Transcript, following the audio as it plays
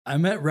I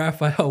met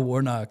Raphael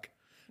Warnock.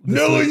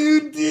 No,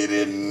 you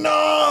did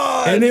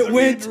not. And it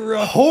went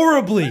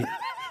horribly,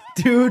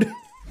 dude.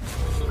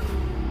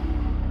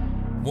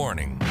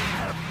 Warning.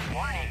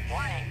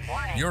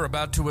 You're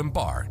about to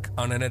embark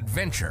on an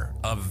adventure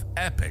of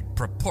epic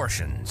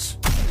proportions.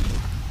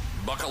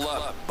 Buckle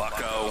up,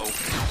 bucko.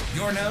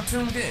 You're now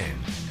tuned in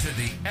to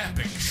The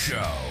Epic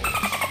Show.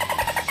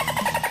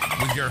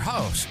 With your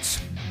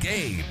hosts,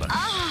 Gabe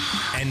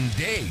and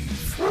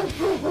Dave.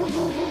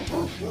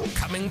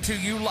 Coming to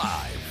you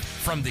live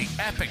from the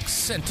Epic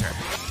Center.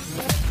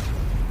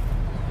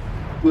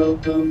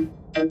 Welcome,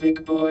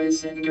 epic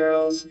boys and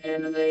girls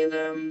and they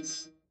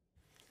thems.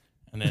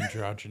 An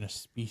androgynous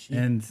species.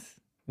 And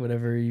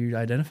whatever you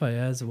identify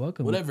as,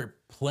 welcome. Whatever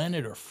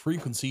planet or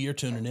frequency you're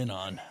tuning in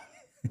on,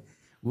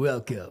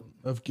 Welcome.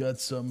 I've got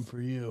something for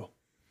you.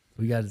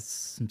 We got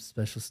some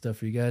special stuff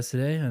for you guys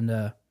today, and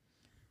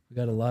we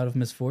got a lot of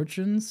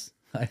misfortunes,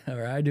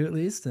 or I do at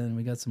least, and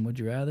we got some would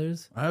you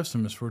rathers. I have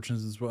some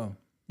misfortunes as well.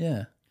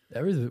 Yeah,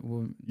 everything.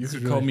 Well, You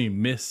could call me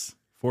Miss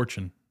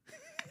Fortune.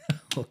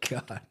 Oh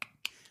God.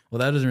 Well,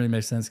 that doesn't really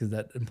make sense because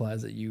that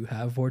implies that you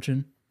have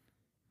fortune,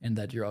 and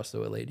that you're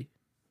also a lady.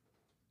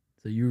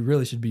 So you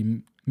really should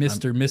be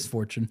Mr.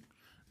 Misfortune.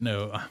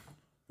 No.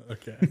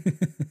 Okay.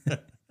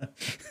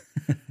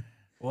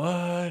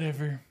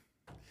 Whatever.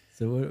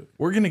 So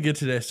We're going to get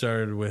today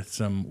started with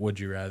some would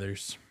you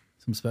rathers.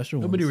 some special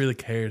Nobody ones. really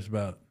cares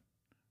about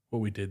what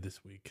we did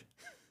this week.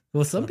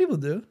 Well, some people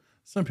do.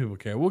 Some people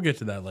care. We'll get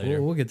to that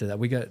later. We'll get to that.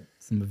 We got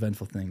some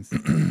eventful things.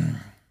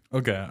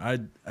 Okay.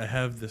 I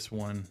have this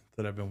one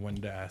that I've been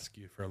wanting to ask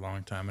you for a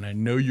long time, and I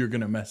know you're going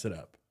to mess it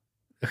up.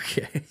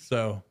 Okay.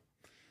 So,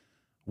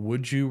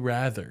 would you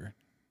rather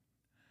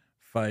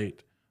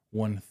fight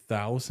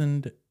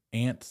 1,000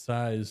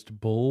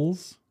 ant-sized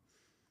bulls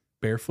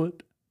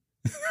barefoot?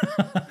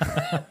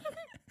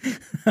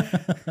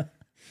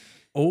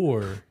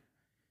 Or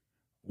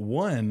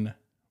one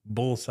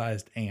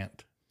bull-sized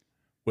ant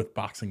with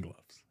boxing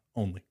gloves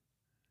only?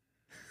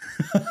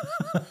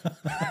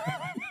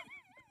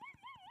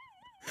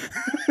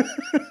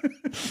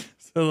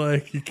 So,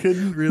 like, you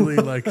couldn't really,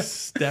 like,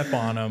 step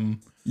on them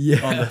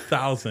Yeah. on the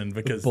 1,000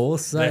 because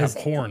Bull-sized they have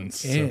horns.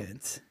 So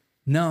Ant.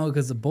 No,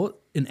 because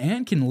an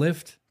ant can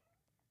lift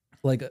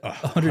like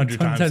 100 100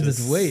 times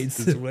its weight.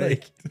 its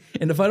weight.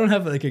 And if I don't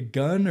have like a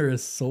gun or a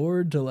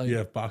sword to like, you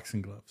have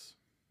boxing gloves.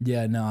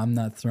 yeah, no, I'm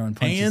not throwing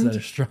punches And- that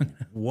are strong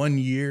enough. 1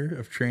 year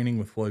of training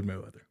with Floyd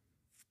Mayweather.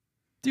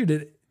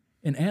 Dude,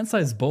 an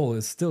ant-sized bull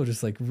is still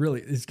just like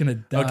really, it's gonna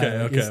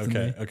die.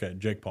 instantly. Okay.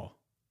 Jake Paul.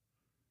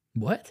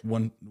 What?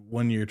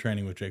 One year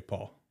training with Jake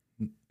Paul.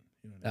 You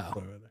don't know Oh.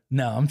 Floyd Mayweather.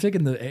 No, I'm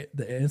taking the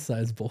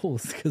ant-sized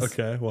bulls because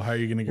Okay, well, how are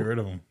you going to get rid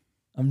of them?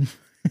 I'm.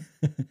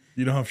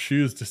 You don't have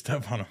shoes to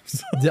step on them.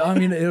 So I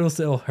mean, it'll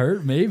still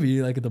hurt.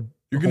 Maybe like the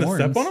you're going to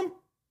step horns. on them?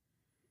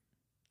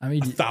 I mean,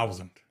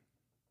 1,000.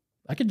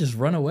 I could just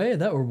run away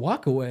that or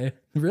walk away.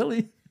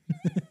 Really?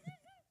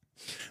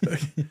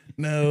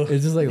 No.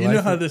 It's just like you know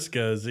life- how this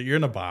goes. You're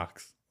in a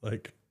box.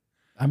 Like,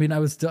 I mean, I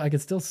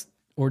could still,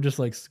 or just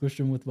like squish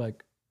them with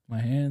like my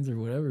hands or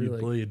whatever. you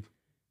Like, bleed.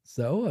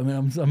 so, I mean,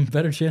 I'm a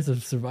better chance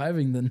of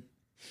surviving than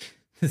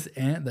this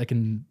ant that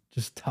can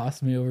just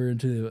toss me over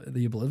into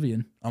the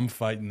oblivion. I'm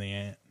fighting the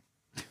ant.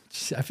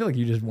 I feel like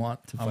you just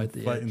want to I'm fight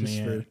the fighting ant. Just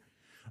the ant.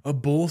 A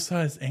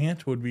bull-sized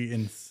ant would be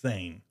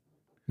insane.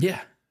 Yeah.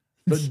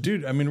 But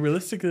dude, I mean,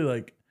 realistically,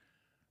 like,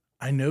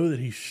 I know that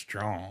he's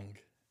strong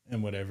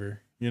and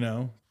whatever, you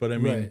know. But I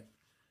mean, Right.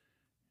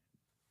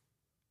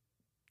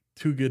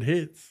 2 good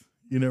hits,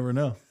 you never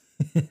know.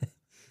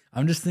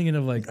 I'm just thinking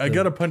of like I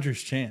got a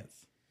puncher's chance.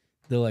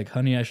 the like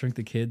Honey I Shrunk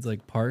the Kids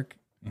like park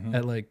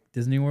at like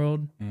Disney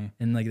World,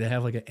 and like they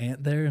have like an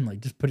ant there, and like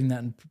just putting that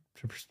into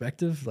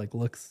perspective like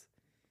looks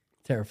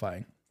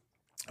terrifying.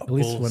 A At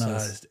least when I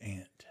was, bull-sized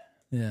ant.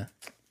 yeah.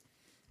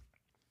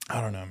 I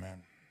don't know,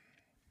 man.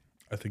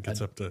 I think it's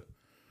up to.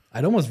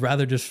 I'd almost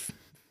rather just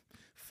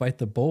fight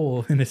the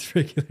bull in its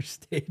regular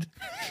state.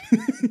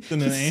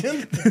 Than an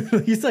ant?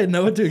 At least I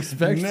know what to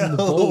expect from the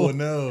bull.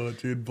 No,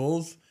 dude.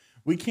 Bulls.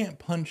 We can't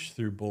punch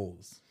through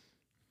bulls.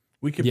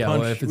 We could Yeah, well,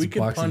 punch. if it's We could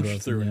boxing punch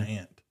gloves, through an yeah.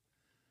 ant.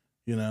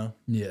 You know,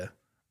 Yeah.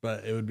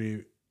 but it'd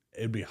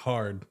be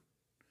hard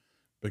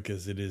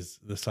because it is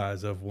the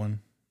size of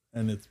one,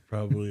 and it's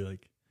probably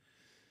like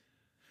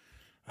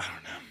I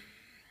don't know.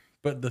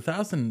 But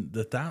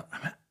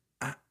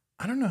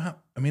I don't know how.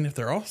 I mean, if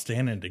they're all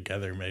standing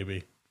together,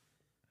 maybe.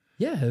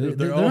 Yeah,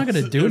 they're all- not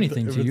going to do if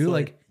anything to it's you.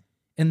 like- Like,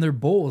 and they're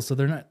bulls, so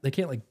they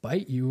can't like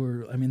bite you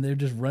or, I mean, they're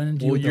just running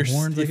into you Well, with the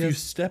horns, I if you guess.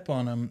 step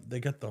on them, they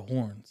got the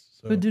horns.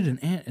 So. But dude, an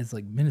ant is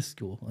like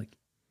minuscule. Like,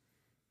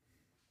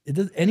 it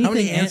does anything. How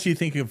many ants do you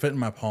think could fit in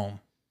my palm?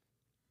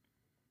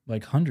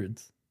 Like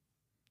hundreds.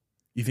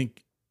 You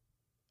think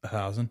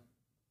 1,000?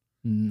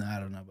 I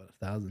don't know about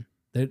 1,000.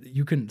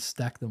 You couldn't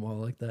stack them all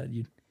like that.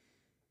 You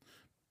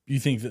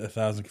think that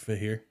 1,000 could fit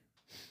here?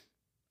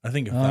 I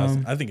think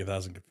 1,000. I think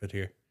 1,000 could fit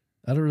here.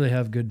 I don't really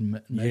have good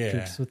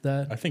metrics with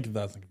that. I think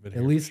 1,000 could fit At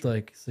here. for least sure.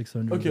 like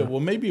 600. Okay, well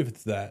maybe if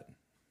it's that,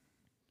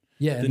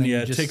 yeah, and then yeah,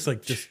 you it takes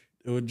like it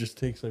would just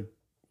takes like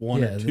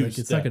one or two like it's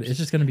steps. not gonna. It's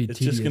just gonna be. It's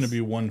tedious. just going to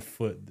be 1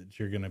 foot that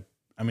you're going to.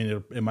 I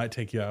mean, it might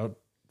take you out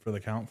for the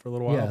count for a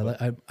little while. Yeah,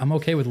 but, like, I'm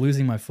okay with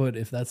losing my foot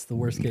if that's the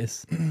worst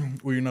case.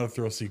 well, you're not a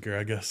thrill seeker,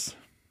 I guess.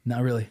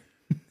 Not really.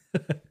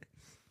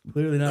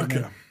 Clearly not.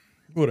 Okay, man.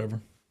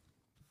 whatever.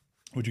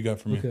 What you got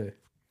for me? Okay.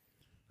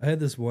 I had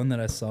this one that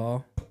I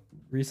saw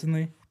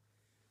recently.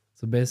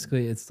 So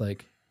basically, it's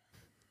like,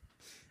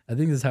 I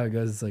think this is how it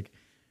goes. It's like,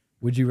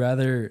 would you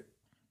rather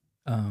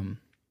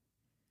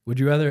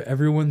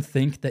everyone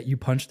think that you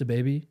punched a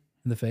baby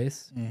in the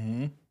face,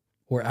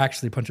 or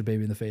actually punch a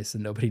baby in the face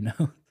and nobody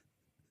knows?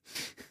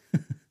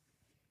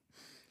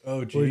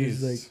 Oh, Or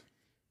just jeez. like-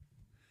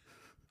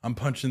 I'm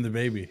punching the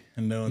baby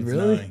and no one's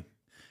Really? knowing.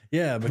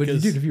 Yeah, But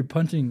because dude, if you're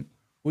punching,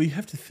 well, you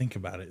have to think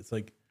about it. It's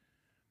like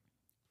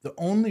the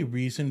only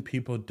reason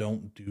people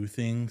don't do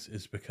things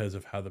is because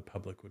of how the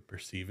public would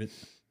perceive it.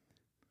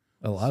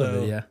 a lot of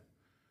So- it, yeah.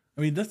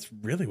 I mean, that's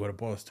really what it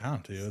boils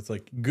down to. It's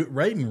like good,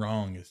 right and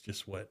wrong is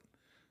just what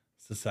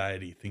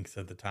society thinks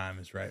at the time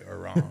is right or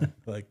wrong.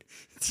 Like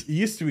it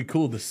used to be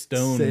cool to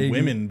stone Saying-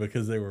 women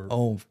because they were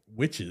Oh,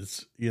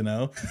 witches, you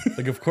know?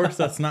 Like of course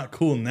that's not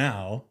cool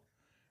now,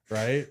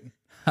 right?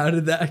 how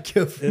did that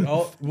go? It From,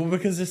 all well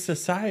because it's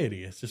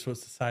society. It's just what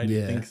society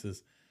Yeah. thinks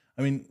is.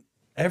 I mean,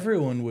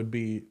 everyone would.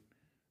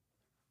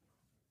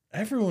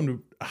 I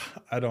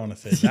don't want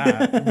to say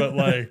that, but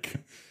like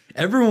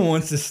everyone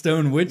wants to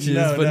stone witches,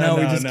 No, but no, now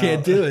we no, just no.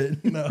 can't do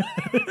it. no.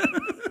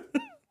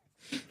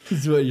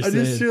 Is what you're I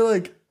saying. just feel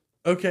like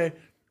okay,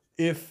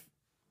 if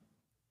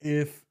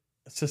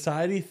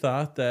society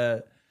thought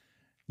that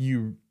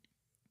you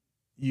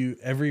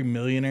every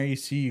millionaire you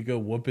see, you go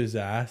whoop his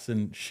ass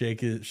and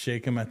shake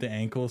him at the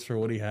ankles for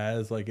what he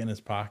has like in his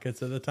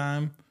pockets at the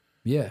time,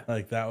 Yeah.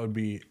 like that would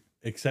be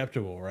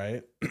acceptable,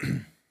 right?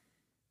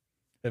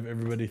 If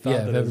everybody thought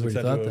Yeah, that if it was everybody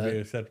acceptable, thought it would be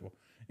that. acceptable.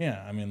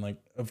 Yeah, I mean, like,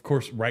 of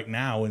course, right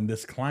now in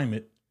this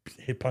climate,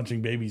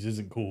 punching babies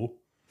isn't cool.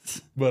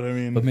 But I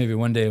mean, But maybe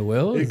one day it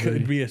will. it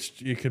could be a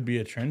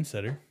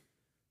trendsetter.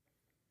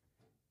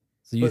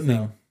 So you But think?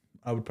 no,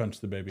 I would punch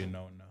the baby and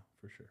no one know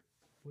for sure.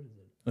 What is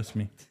it? That's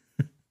me.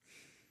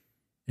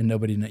 And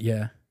nobody know.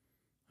 Yeah.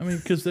 I mean,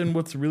 because then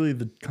what's really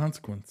the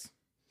consequence?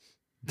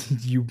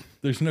 You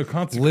There's no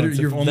consequence.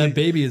 literally, that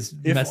baby is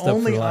if messed up for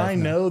only life I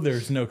now. know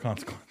there's no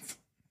consequence.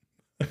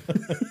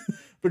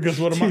 Because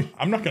what am I?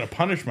 I'm not going to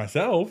punish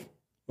myself.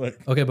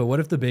 Like Okay, but what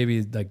if the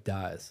baby like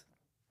dies?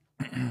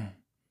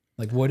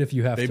 Like, what if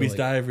you have babies to?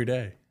 die every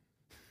day.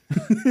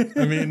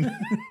 I mean,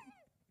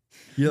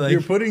 You're like,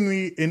 you're putting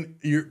me in.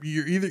 You're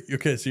either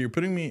okay. So you're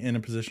putting me in a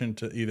position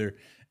to either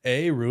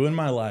A, ruin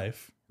my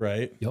life,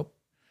 right, yep.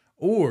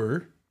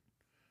 or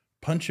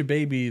punch a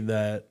baby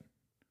that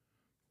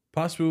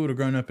possibly would have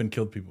grown up and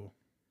killed people.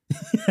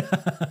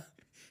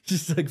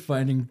 Just like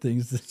finding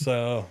things.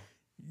 So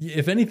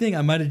If anything,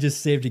 I might have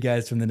just saved you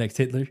guys from the next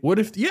Hitler. what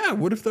if? Yeah,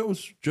 what if that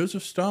was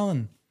Joseph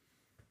Stalin?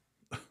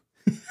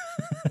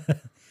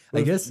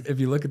 I guess if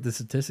you look at the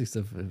statistics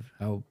of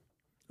how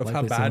Of how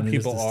likely bad someone is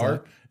people to are,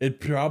 start. it'd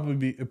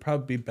probably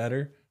be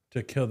better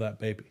to kill that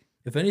baby.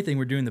 If anything,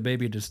 we're doing the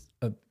baby just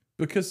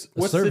Because A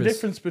what's the service.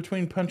 difference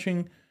between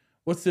punching?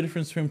 What's the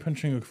difference between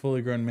punching a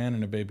fully grown man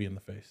and a baby in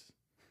the face?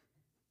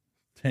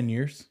 10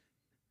 years.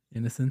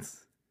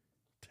 innocence.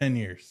 10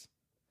 years.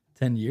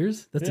 10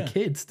 years? That's Yeah. a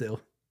kid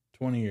still.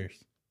 20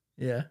 years.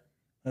 Yeah.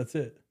 That's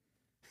it.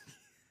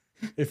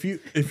 If you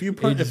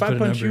punch, just if I put a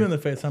punch you number. in the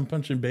face, I'm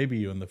punching baby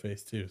you in the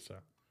face too. So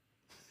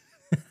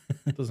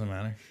it doesn't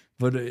matter.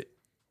 But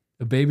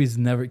a baby's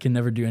can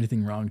never do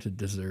anything wrong to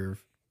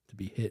deserve to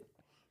be hit.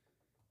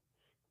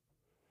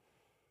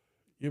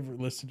 You ever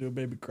listen to a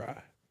baby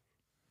cry?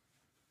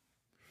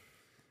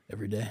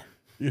 Every day.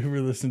 You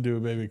ever listen to a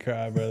baby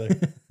cry, brother?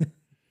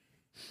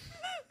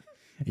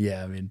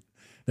 Yeah, I mean,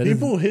 that is-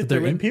 People but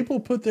they're in- people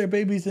put their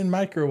babies in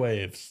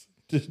microwaves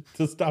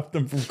to stop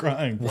them from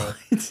crying, bro.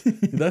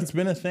 That's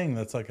been a thing.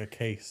 That's like a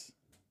case.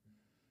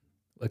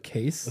 a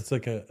case. It's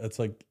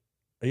like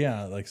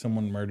yeah, like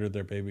someone murdered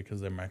their baby because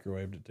they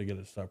microwaved it to get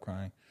it to stop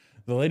crying.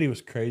 The lady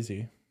was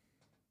crazy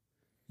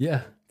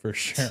Yeah, for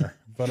sure.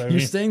 But I you're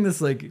mean, saying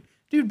this like,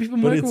 dude, people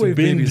But it's microwave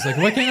been- babies. Like,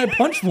 why can't I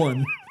punch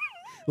one?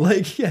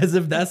 Like, as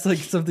if that's like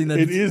something that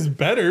it is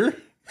better.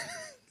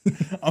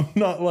 I'm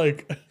not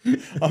like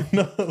I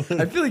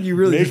feel like you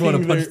really just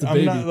want to punch the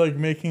baby. I'm not like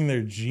making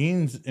their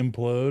genes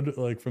implode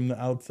like from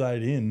the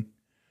outside in.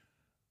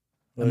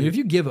 I mean, if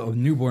you give a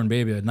newborn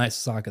baby a nice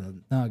sock in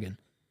the noggin,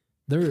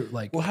 they're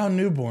like, Well, how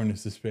newborn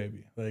is this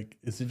baby? Like,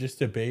 is it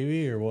just a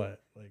baby or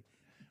what? Like,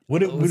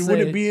 would it Let's would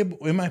say- it be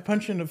able? Am I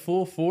punching at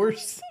full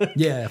force?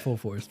 yeah, full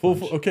force. Full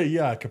punch. okay,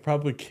 yeah, I could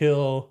probably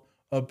kill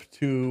up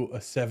to a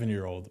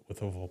 7-year-old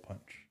with a full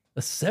punch. A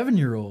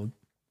 7-year-old.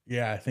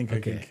 Yeah, I think I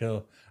could Okay.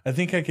 kill. I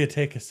think I could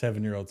take a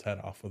 7-year-old's head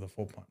off with a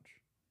full punch.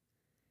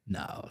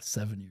 No,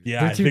 7 years. Yeah,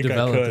 They're I too think I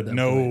developed at could. that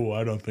No, point.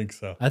 I don't think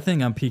so. I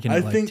think I'm peaking I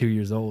at like think- 2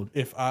 years old.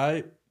 If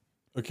I,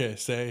 okay,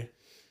 say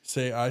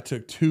I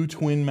took 2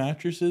 twin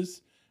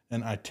mattresses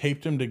and I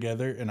taped them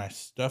together and I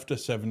stuffed a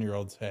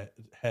 7-year-old's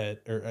head,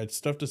 or I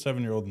stuffed a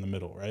 7-year-old in the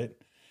middle, right?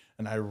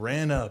 And I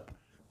ran up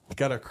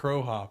got a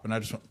crow hop, and I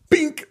just went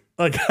bink.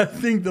 Like I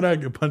think that I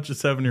could punch a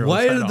 7-year-old.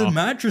 Why head are the off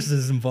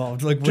mattresses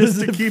involved? Like, what just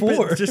is to it keep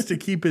for? it, just to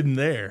keep it in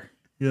there.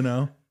 You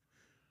know,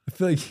 I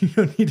feel like you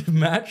don't need a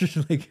mattress.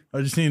 Like,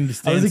 I just needed to I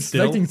stand was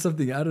expecting still.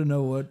 something. I don't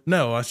know what.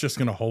 No, I was just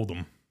gonna hold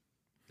him.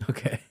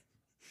 Okay.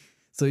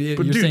 So you're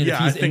But dude, saying yeah,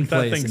 if I he's in think that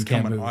place thing's and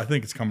can't coming. move, I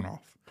think it's coming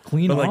off.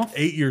 clean But off? like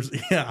 8 years,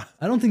 yeah.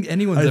 I don't think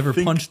anyone's I ever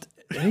think- punched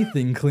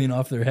anything clean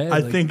off their head. I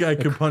Like, think I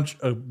could punch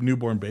a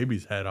newborn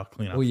baby's head. I'll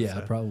clean off. Oh his yeah,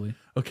 head. probably.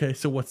 Okay,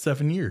 so what's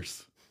 7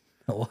 years?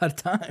 A lot of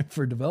time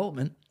for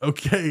development.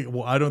 Okay,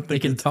 well I don't They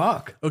think can it's,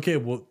 talk. okay.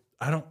 Well,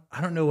 I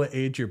don't know what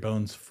age your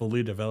bones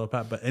fully develop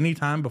at, but any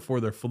time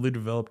before they're fully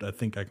developed, I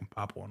think I can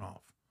pop one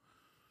off.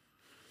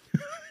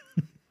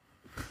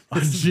 I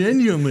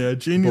genuinely Bold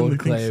think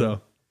claim.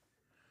 so.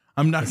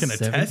 I'm not going to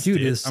test it.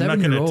 Dude, I'm not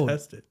going to 7-year-old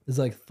test it. is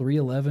like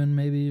 3'11"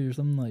 maybe or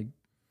something, like,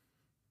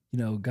 you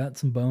know, got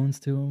some bones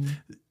to him.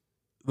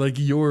 Like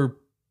your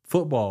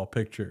football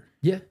picture.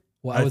 Yeah.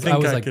 Well, I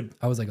think I like could-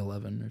 I was like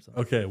 11 or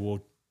something. Okay, well,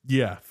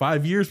 yeah,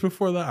 5 years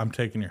before that, I'm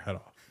taking your head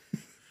off.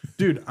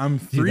 Dude, I'm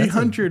that's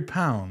 300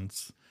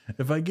 pounds.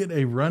 If I get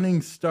a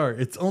running start,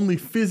 it's only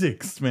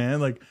physics,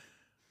 man. Like,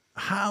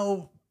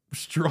 how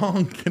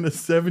strong can a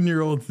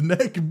 7-year-old's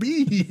neck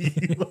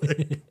be?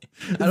 Like,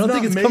 I don't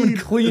think it's coming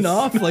clean it's-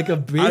 off like a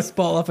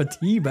baseball off a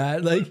tee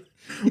bat. Like,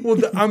 Well,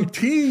 I'm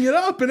teeing it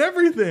up and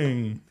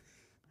everything.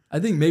 I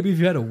think maybe if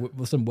you had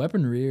some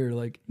weaponry or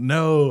like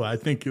No, I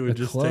think it would a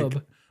just club.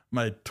 take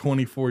my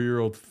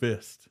 24-year-old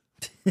fist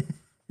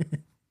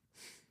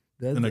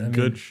That, and a I mean,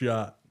 good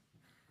shot.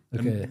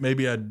 Okay. And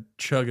maybe I'd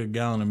chug a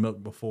gallon of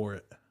milk before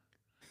it.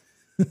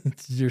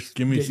 Just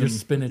Give me get your some-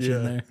 spinach yeah.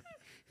 in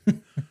there.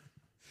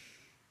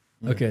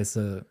 Okay,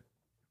 so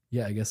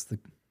yeah, I guess the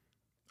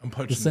I'm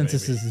punching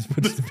census the baby. is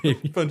punch the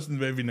baby. Punching the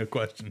baby, no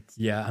questions.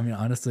 Yeah, I mean,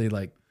 honestly,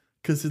 like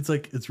Because it's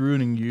like it's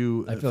ruining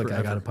you. I feel like I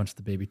forever. gotta punch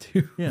the baby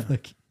too. Yeah.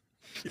 like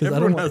because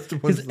Everyone has to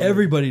punch the baby.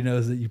 everybody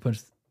knows that you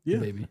punched Yeah,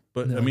 the baby.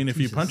 But They're I mean, like,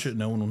 if you "Jesus." punch it,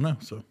 no one will know.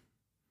 So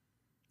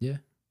yeah,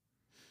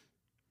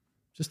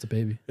 just a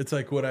baby. it's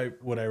like, would I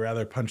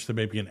rather punch the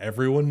baby and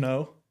everyone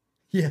know?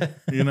 Yeah,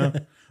 You know,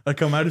 like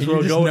I might as You're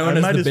well just go. known I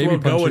as might the as well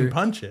baby go puncher. and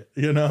punch it.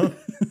 You know.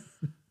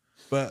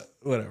 But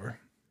whatever.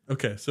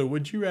 Okay, so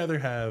would you rather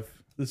have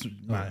this? Is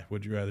my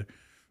would you rather?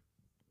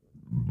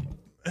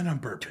 And I'm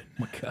burping. Oh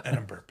my God. And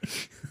I'm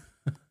burping.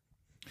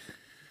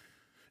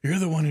 You're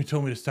the one who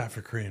told me to stop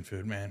for Korean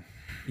food, man.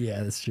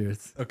 yeah, that's true.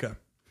 It's, Okay.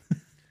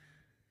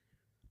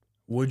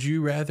 Would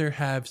you rather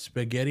have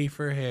spaghetti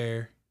for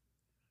hair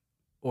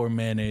or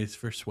mayonnaise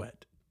for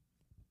sweat?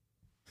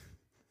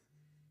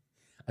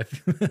 I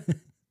feel,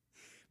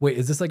 wait,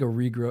 is this like a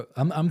regrow?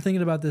 I'm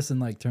thinking about this in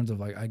like terms of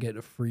like I get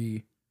a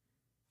free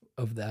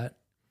of that.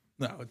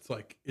 No, it's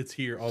like it's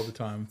here all the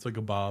time. It's like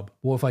a bob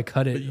Well, if I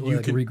cut it, But you it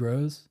like can-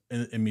 regrows.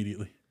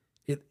 immediately.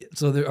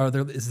 So there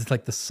is this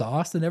like the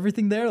sauce and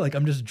everything there? Like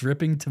I'm just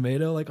dripping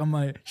tomato like on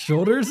my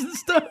shoulders and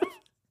stuff.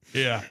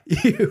 Yeah.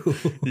 Ew.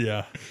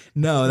 Yeah.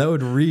 No, that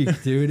would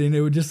reek, dude, and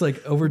it would just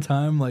like over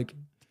time, like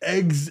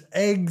Eggs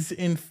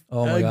in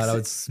oh my god, I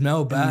would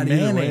smell bad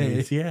either way.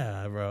 mayonnaise.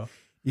 Yeah, bro.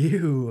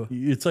 Ew.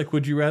 It's like,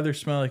 would you rather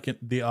smell like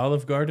the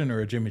Olive Garden or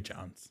a Jimmy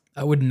John's?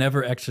 I would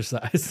never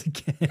exercise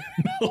again.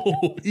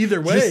 Oh,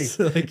 either way, Just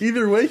like-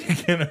 either way, you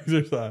can't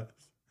exercise.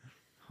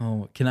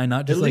 Oh, can I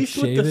not At just like least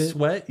with shave the it?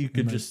 sweat, you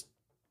could like- just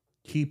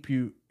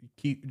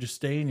just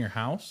stay in your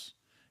house,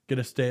 get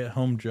a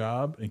stay-at-home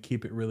job, and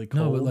keep it really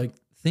cold. No, but like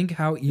think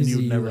how and you easy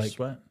would never like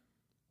sweat.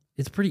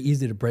 it's pretty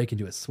easy to break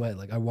into a sweat.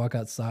 Like I walk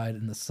outside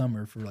in the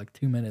summer for like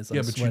 2 minutes. Yeah,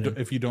 I'm but sweating.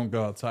 if you don't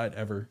go outside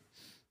ever,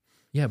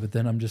 Yeah, but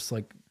then I'm just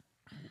like,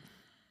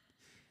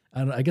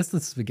 I guess the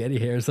spaghetti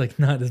hair is like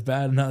not as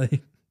bad now.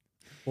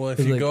 well, if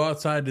It's you like- go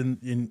outside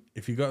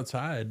if you go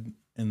outside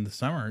in the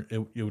summer,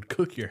 it would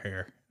cook your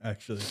hair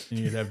actually, and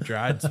you'd have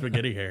dried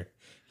spaghetti hair.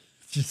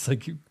 It's just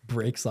like it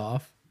breaks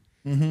off.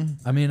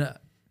 Mm-hmm. I mean,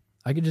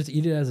 I could just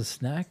eat it as a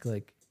snack.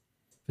 Like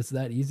if it's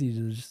that easy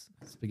to just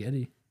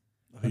spaghetti,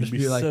 You'd just be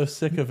be like- so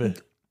sick of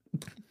it.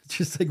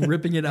 just like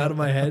ripping it out of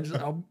my head,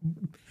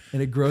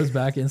 and it grows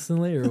back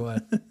instantly, or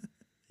what?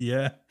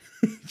 Yeah,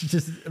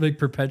 Just like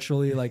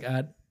perpetually like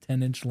at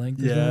 10-inch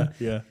length. Or yeah,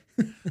 something.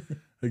 yeah.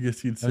 I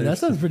guess you'd say I mean, that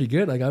sounds pretty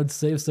good. Like I would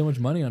save so much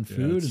money on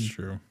food. That's And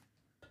true.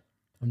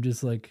 I'm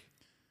just like,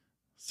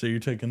 So you're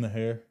taking the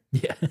hair?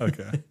 yeah.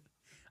 Okay.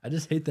 I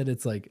just hate that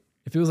it's like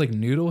if it was like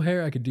noodle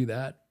hair, I could do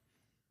that.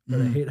 But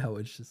I hate how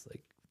it's just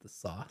like the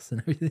sauce and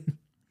everything.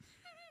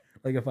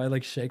 Like if I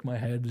like shake my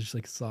head, just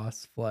like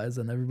sauce flies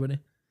on everybody.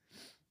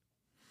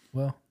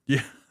 Well,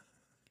 Yeah.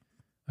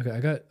 okay,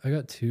 I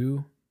got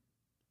two.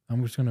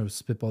 I'm just gonna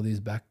spitball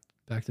these back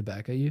to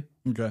back at you.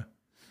 Okay.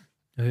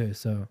 Okay,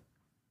 so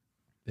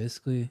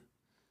basically,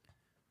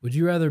 would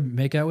you rather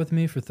make out with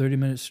me for 30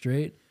 minutes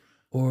straight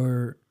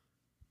or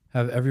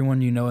have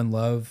everyone you know and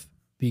love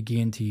be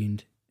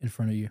guillotined in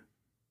front of you?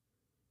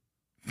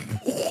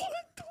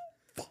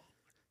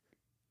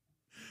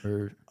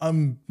 Or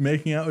I'm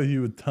making out with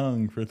you with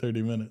tongue for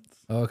 30 minutes.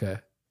 oh, okay.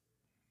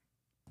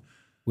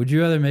 Would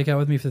you rather make out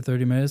with me for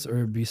 30 minutes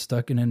or be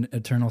stuck in an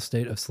eternal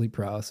state of sleep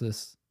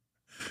paralysis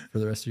for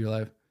the rest of your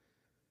life?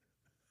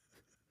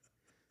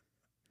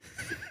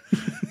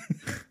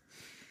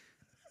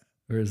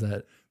 Or is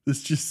that?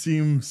 This just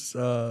seems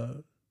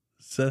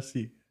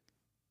sassy.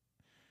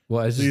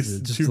 Well, it's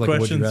These just two like, would you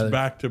questions rather?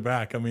 back to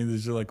back. I mean,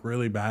 these are like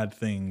really bad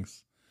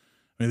things.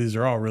 I mean, these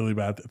are all really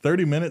bad.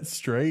 30 minutes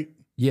straight.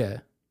 Yeah.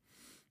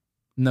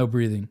 No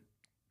breathing.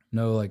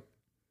 No like.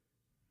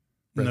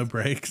 No breath.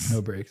 breaks.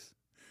 No breaks.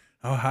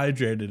 How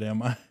hydrated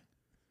am I?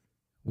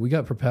 We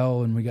got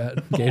Propel and we got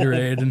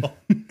Gatorade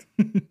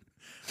and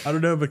I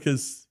don't know,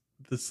 because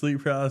the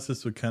sleep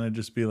paralysis would kind of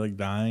just be like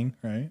dying,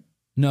 right?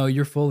 no,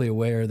 you're fully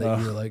aware that Oh,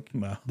 you're like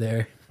No,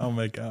 there. I'll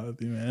make out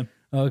with you, man.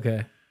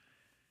 Okay.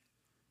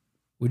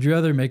 Would you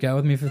rather make out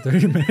with me for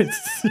 30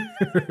 minutes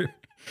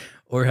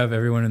or have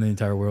everyone in the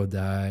entire world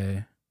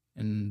die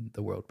and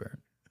the world burn?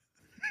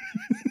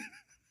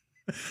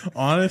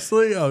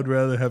 Honestly, I would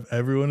rather have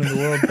everyone in the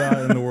world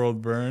die and the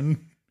world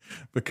burn,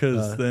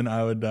 because then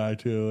I would die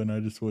too, and I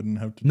just wouldn't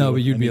have to. No, deal but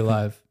with you'd be anything.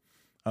 alive.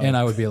 And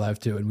I would be alive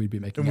too, and we'd be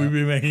making And we'd out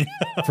be making.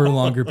 for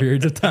longer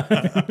periods of time.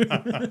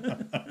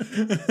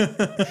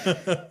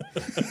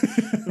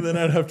 Then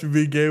I'd have to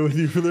be gay with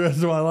you for the rest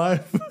of my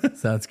life.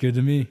 Sounds good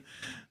to me.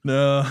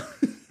 No,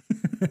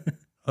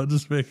 I'll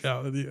just make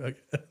out with you, I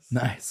guess.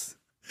 Nice.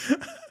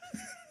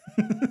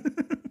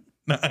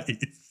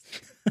 Nice.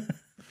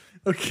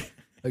 Okay.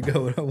 I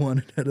got what I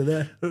wanted out of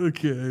that.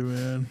 Okay,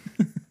 man.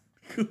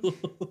 Cool.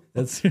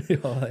 That's really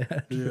all I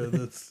had. Yeah,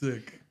 that's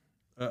sick.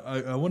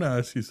 I want to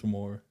ask you some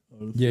more.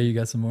 Yeah, you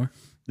got some more?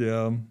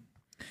 Yeah.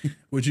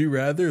 Would you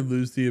rather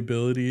lose the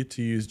ability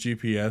to use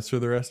GPS for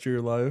the rest of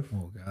your life,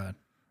 Oh, God.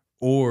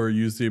 or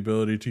use the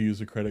ability to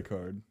use a credit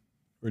card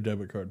or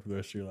debit card for the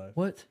rest of your life?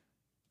 What?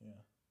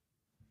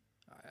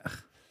 Yeah.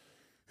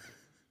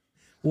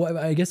 Well,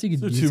 I guess you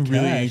could Those are use two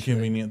really cash,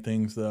 inconvenient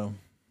things, though.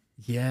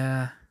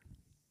 Yeah.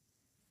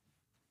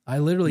 I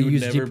literally You would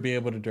use never be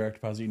able to direct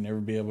deposit. You'd never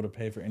be able to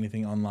pay for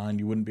anything online.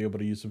 You wouldn't be able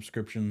to use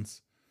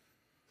subscriptions.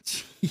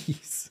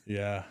 Jeez.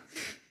 Yeah.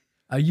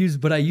 I use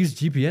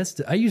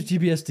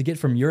GPS to get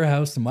from your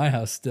house to my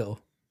house still.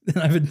 And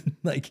I've been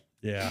like,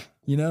 Yeah.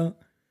 you know,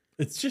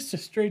 It's just a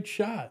straight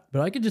shot.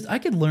 but I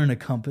could learn a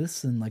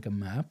compass and like a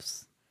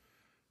maps.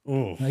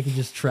 Oh. And I could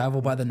just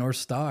travel by the North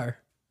Star.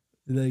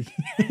 Like,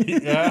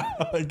 Yeah.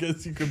 I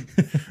guess you could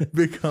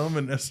become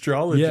an yeah,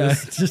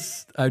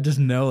 astrologist. I just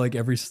know like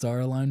every star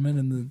alignment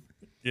and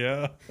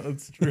Yeah,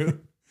 that's true.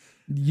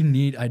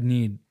 I'd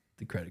need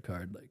the credit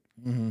card. Like,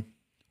 Mm-hmm.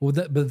 well,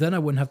 but then I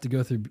wouldn't have to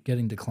go through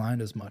getting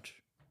declined as much.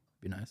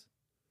 Be nice.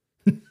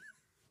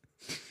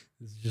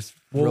 Just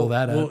roll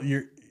that out. Well,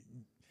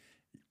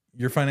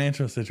 your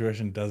financial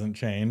situation doesn't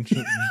change,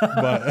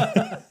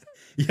 but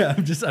Yeah,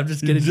 I'm just you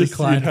getting just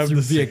declined you'd have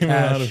through the via same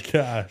amount of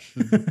cash.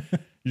 cash.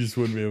 You just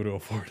wouldn't be able to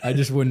afford it. I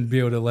just wouldn't be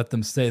able to let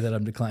them say that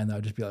I'm declined. I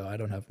would just be like, oh, I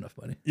don't have enough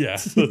money. Yeah,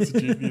 that's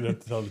what you'd have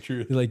to tell the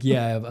truth. They're like,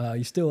 yeah,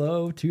 you still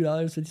owe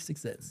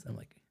 $2.56. I'm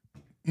like,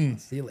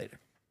 see you later.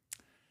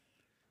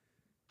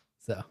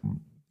 So,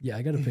 yeah,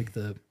 I got to pick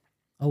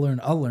I'll learn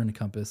a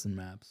compass and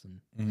maps, and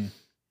Mhm.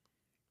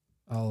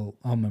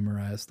 I'll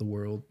memorize the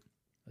world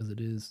as it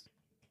is.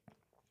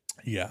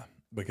 Yeah,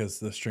 because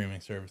the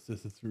streaming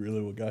services is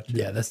really what got you.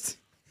 Yeah,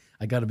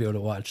 I got to be able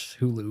to watch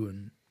Hulu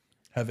and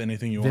Have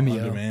anything you want on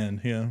Vimeo.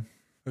 demand. Yeah.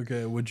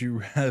 Okay. Would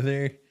you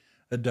rather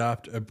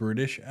adopt a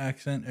British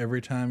accent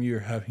every time you're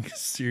having a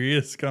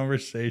serious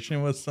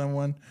conversation with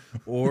someone,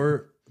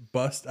 or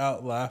bust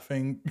out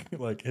laughing,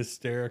 like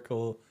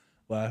hysterical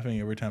laughing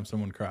every time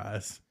someone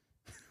cries?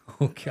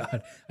 oh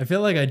god, I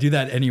feel like I do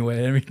that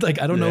anyway. I mean,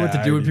 like I don't know what to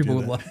Yeah, do when you people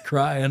do would that. like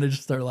cry and I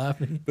just start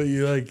laughing. But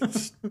you like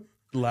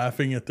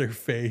laughing at their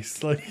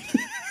face, like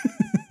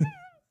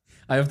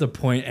I have to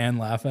point and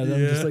laugh at them,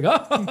 Yeah. just like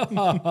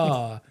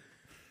ah,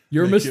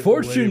 your make it way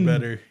misfortune,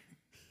 better.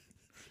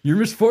 your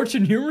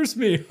misfortune humors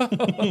me.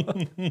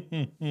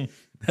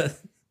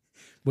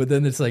 But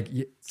then it's like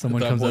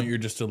someone At that comes point, up, you're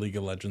just a League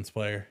of Legends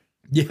player.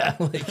 yeah,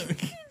 like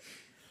You're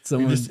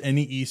someone just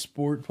any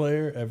esport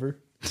player ever.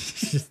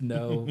 just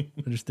no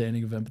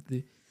understanding of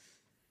empathy.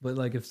 But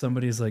like if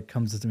somebody's like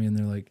comes to me and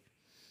they're like,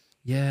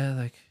 yeah,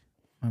 like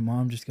my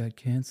mom just got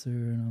cancer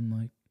and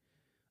I'm like,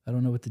 I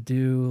don't know what to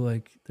do.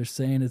 Like they're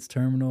saying it's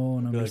terminal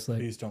and I'm Be just like,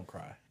 please don't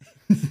cry.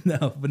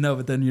 no,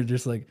 but then you're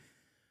just like,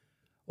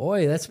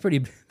 oi, that's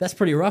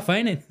pretty rough,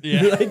 ain't it?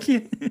 Yeah. Like,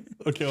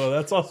 Okay, well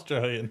that's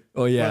Australian.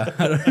 oh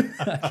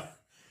yeah.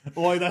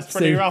 Boy, that's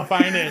pretty Same. rough,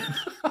 ain't it?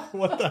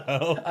 What the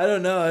hell? I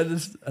don't know. I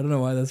don't know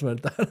why that's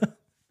what I thought of.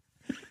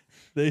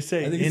 They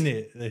say I think in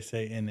it's- it. They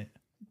say in it.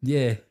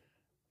 Yeah.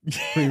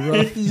 Pretty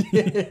rough.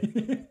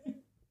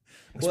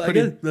 That's Well, I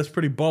pretty. guess- That's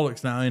pretty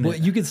bollocks now, ain't Well,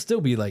 it? you could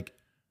still be like,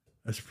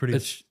 That's pretty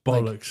it's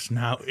like- bollocks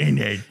now, in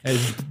it.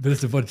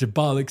 there's a bunch of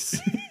bollocks.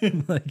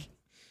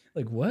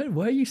 like what?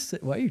 Why are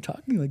you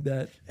talking like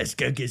that? Let's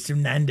go get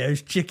some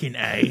Nando's chicken,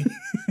 eh?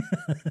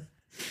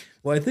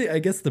 Well, I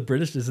guess the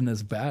British isn't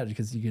as bad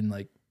because you can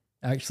like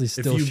actually If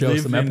still you show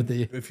live some in-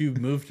 empathy. If you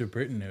moved to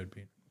Britain, it would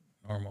be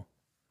normal.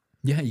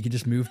 Yeah, you could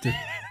just move to,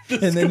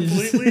 Just and then you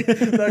completely,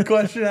 just that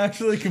question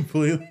actually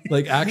completely.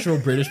 like actual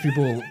British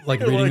people like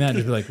reading Like- that and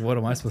just be like, what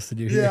am I supposed to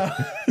do here?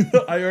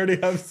 Yeah, I already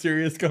have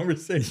serious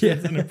conversations Yeah.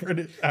 in a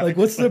British accent. Like,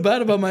 what's so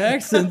bad about my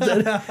accent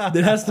that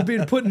has to be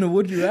put in a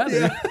would you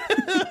rather?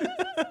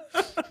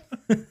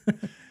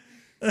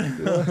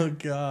 Oh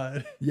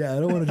God, Yeah, I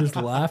don't want to just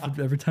laugh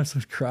every time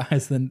someone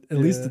cries. Then at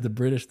least the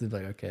British, they're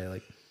like, okay,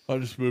 like I'll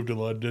just move to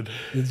London.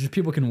 it's just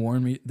people can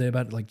warn me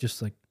about like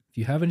just like if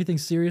you have anything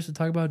serious to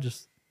talk about,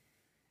 just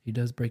he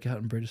does break out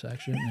in British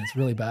accent and it's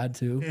really bad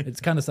too.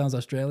 It kind of sounds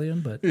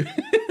Australian, but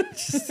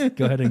just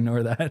go ahead and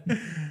ignore that.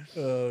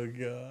 Oh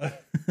God,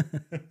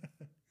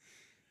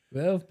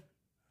 Well,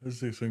 let's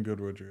do some good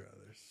would you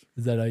rather's.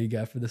 is that all you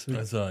got for this week?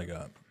 That's all I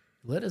got.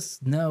 Let us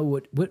know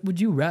what would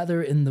you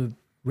rather in the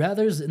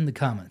rathers in the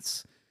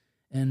comments,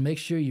 and make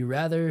sure you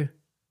rather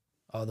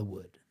all the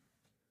wood.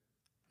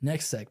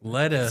 Next segment.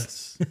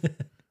 Lettuce.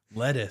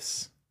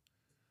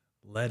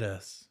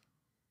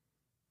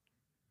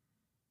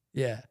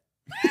 Yeah.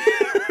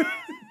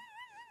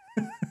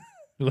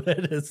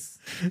 Lettuce.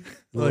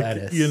 Like,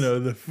 Lettuce. you know,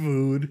 the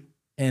food.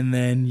 And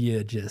then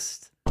you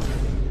just.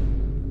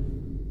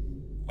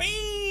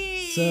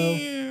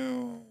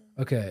 So,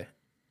 okay.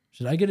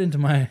 Should I get into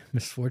my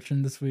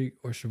misfortune this week,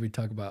 or should we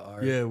talk about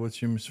our Yeah,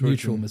 what's your misfortune?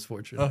 mutual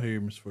misfortune? I'll hear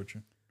your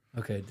misfortune.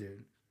 Okay,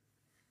 dude.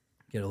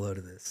 Get a load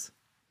of this.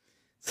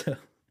 So,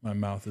 My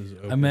mouth is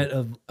open. I met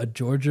a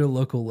Georgia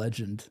local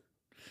legend.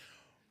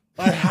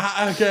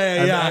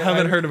 Okay, yeah, I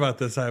haven't I- heard about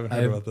this. I haven't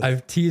heard about this.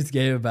 I've teased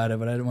Gabe about it,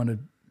 but I didn't want to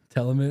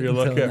tell him it You're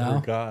until lucky I now.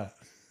 forgot.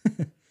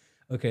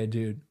 Okay,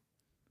 dude.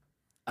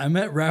 I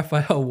met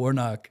Raphael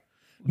Warnock.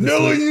 this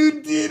No, week,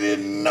 you did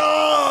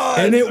not.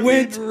 and it I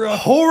went mean, rough.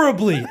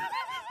 horribly.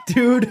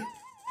 Dude,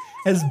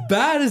 as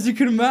bad as you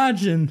can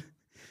imagine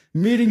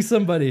meeting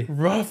somebody.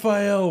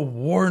 Raphael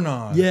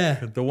Warnock. Yeah.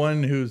 The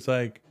one who's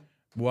like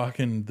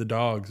walking the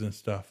dogs and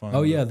stuff on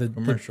Oh, yeah, the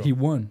commercial. he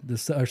won,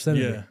 our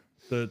senator.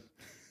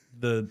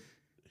 Yeah.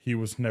 He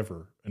was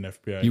never an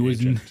FBI He was,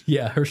 agent.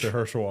 yeah, To Herschel.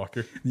 Herschel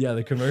Walker. Yeah,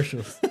 the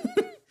commercials.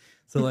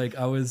 So, like,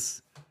 I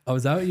was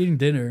out eating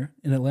dinner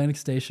in Atlantic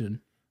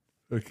Station,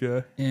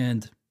 Okay.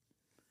 and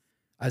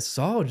I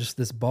saw just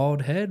this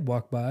bald head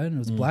walk by, and it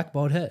was a black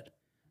bald head.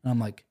 And I'm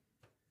like,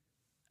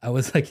 I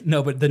was like,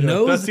 no, but the You're like,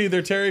 nose, that's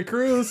either Terry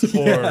Crews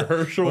or Yeah.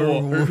 Herschel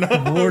Or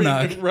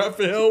Warnock.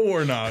 Raphael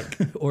Warnock.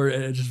 or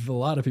just a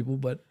lot of people,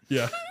 but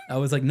Yeah. I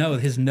was like, no,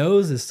 his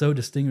nose is so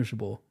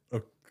distinguishable,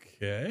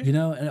 Okay. you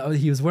know? And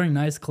he was wearing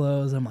nice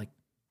clothes. I'm like,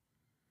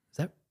 is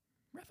that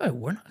Raphael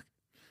Warnock?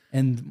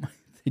 And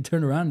he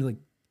turned around and like,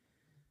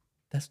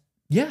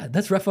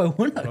 that's Raphael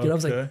Warnock. And I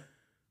was like, Okay.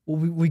 well,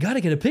 we got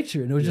to get a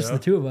picture. And it was just Yeah.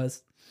 the two of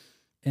us.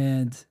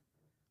 And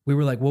we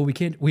were like, well, we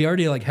can't, we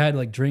already like had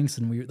like drinks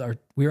and we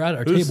were at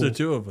our Who's table. the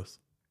two of us?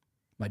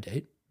 My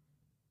date.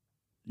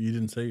 You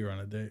didn't say you were on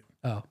a date.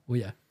 Oh, well,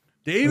 yeah.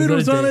 David on a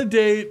was on a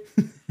date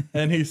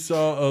and he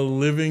saw a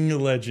living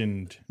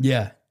legend.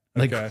 Yeah.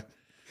 Like, Okay.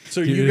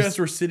 So Dude, you it was- guys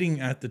were sitting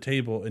at the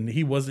table and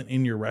he wasn't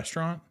in your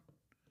restaurant?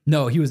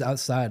 no, he was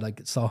outside,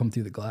 like saw him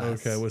through the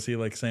glass. Okay. Was he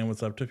like saying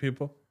what's up to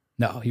people?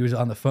 No, he was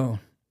on the phone.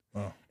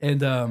 Oh, And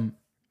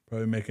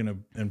probably making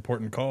an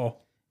important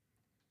call.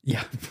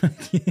 yeah.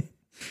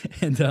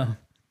 And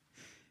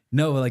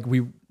no, like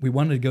we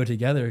wanted to go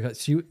together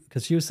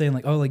because she was saying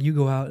like, oh, like you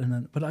go out and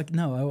then, but like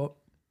no,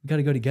 we got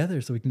to go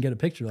together so we can get a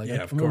picture. Like, Yeah,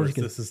 I of don't know what course. you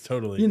can- This is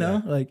totally, you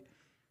know, like,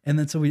 and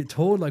then so we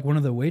told like one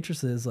of the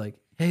waitresses like,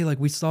 hey, like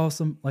we saw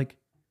some like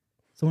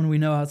someone we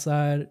know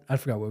outside. I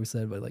forgot what we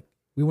said, but like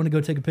we want to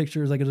go take a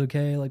picture. Like it's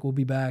okay. Like we'll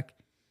be back.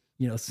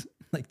 You know,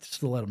 like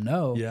just to let him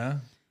know. Yeah.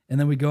 And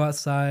then we go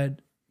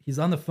outside. He's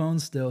on the phone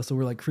still, so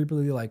we're like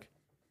creepily like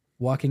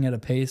walking at a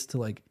pace to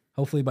like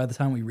hopefully by the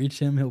time we reach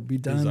him, he'll be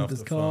He's done off with his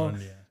the call. phone,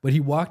 yeah. But he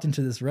walked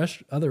into this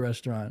other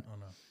restaurant, Oh,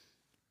 no.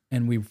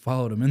 and we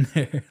followed him in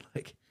there.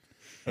 Like,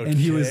 and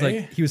he was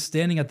Okay. like, he was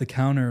standing at the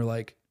counter,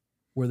 like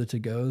where the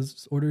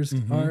to-go's orders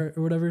are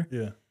or whatever.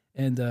 Yeah.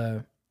 And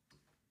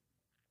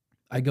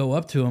I go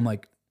up to him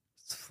like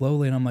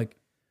slowly, and I'm like,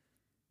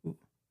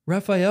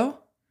 Raphael.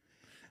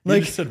 You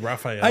Like just said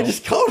Raphael. I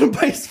just called him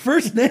by his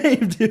first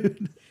name,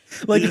 dude.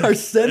 Like our I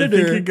senator.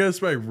 think he goes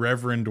by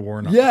Reverend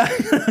Warnock. Yeah,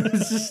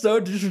 it's just so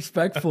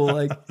disrespectful.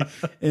 Like,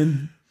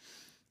 and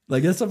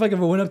like that's stuff. Like if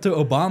I went up to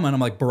Obama and I'm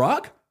like,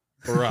 Barack,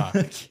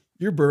 Barack.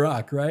 you're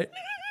Barack, right?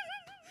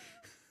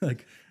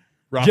 Like,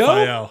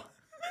 Raphael.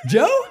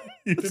 Joe,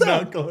 You what's did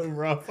up? not call him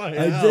Raphael.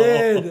 I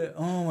did.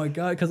 Oh my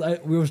god, because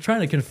we was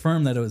trying to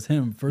confirm that it was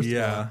him first. Of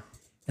Yeah. all.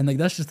 And like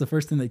that's just the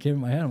first thing that came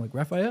in my head. I'm like,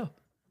 Raphael.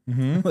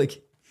 Like,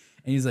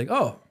 and he's like,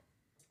 oh,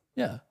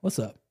 yeah, what's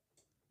up?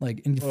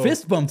 Like, and he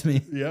fist bumped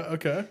me. Yeah.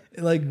 Okay.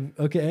 Like,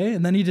 okay.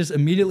 And then he just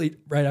immediately,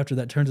 right after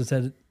that, turns his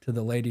head to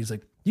the lady. He's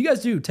like, you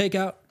guys do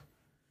takeout?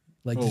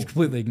 Like, just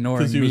completely ignoring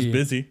Because he me. was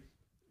busy.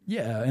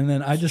 Yeah. And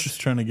then I Just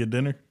trying to get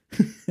dinner.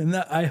 and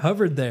that I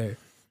hovered there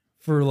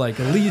for like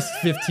at least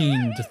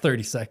 15 to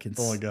 30 seconds.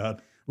 Oh my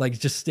God. Like,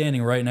 just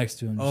standing right next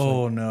to him. just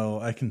Oh like- no.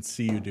 I can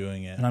see you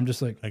doing it. and I'm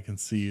just like, I can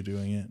see you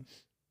doing it.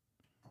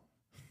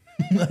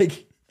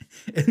 like,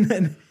 and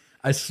then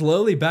I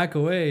slowly back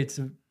away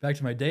back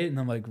to my date, and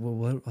I'm like, well,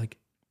 what? Like,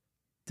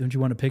 don't you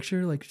want a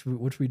picture? Like,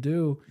 what should we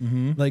do?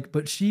 Mm-hmm. Like,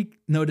 but she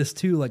noticed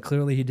too. Like,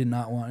 clearly he did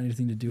not want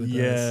anything to do with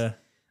this.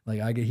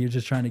 Like, he was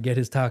just trying to get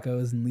his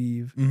tacos and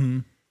leave. Mm-hmm.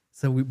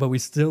 So we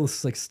still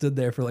like stood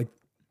there for like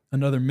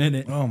another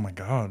minute. Oh my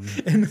god!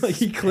 And like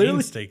he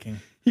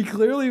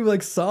clearly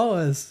like saw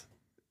us,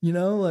 you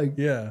know, like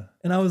Yeah.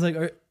 And I was like,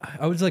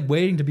 I was like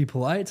waiting to be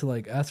polite to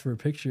like ask for a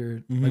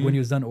picture, like when he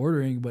was done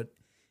ordering, but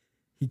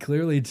he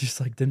clearly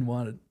just like didn't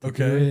want it.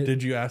 Okay.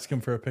 Did you ask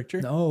him for a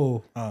picture?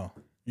 No. Oh,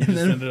 you just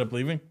ended up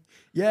leaving?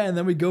 Yeah, and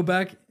then we go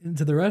back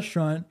into the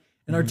restaurant,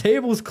 and our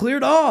table's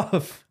cleared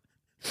off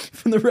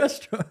from the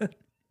restaurant.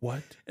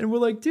 What? And we're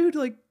like, dude,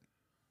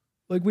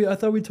 I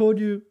thought we told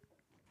you.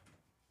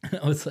 And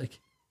I was like,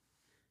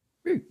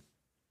 "Dude."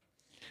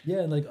 Yeah,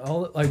 and like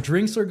all our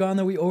drinks are gone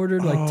that we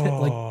ordered, like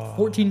like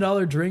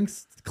 $14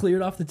 drinks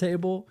cleared off the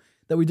table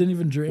that we didn't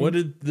even drink. What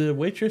did the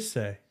waitress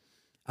say?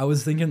 I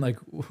was thinking, like,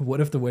 what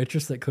if the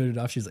waitress that cleared it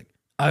off, she's like,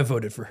 I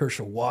voted for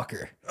Herschel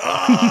Walker.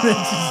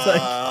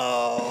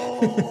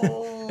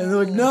 And they're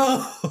like,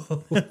 no.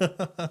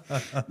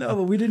 No,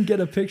 but we didn't get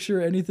a picture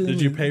or anything.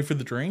 Did you pay for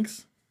the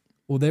drinks?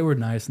 Well, they were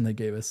nice, and they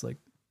gave us like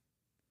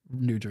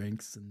new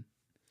drinks. And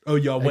Oh,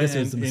 y'all went guess it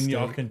was a and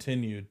y'all mistake.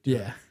 continued.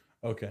 yeah,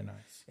 Okay,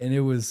 nice. and it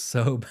was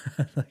so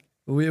bad. Like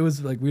it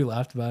was like we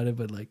laughed about it,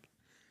 but like,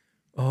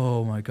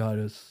 oh my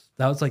god,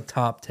 that was like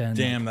top 10.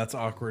 Damn, that's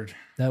awkward.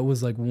 That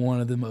was like one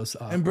of the most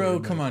awkward. And bro,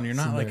 like, come on, you're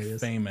not like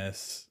scenarios.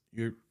 famous.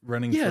 You're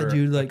running Yeah, for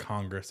dude, a like-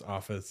 Congress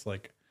office.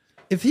 Like,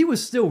 If he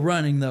was still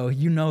running though,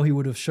 you know he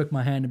would have shook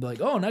my hand and be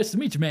like, "Oh, nice to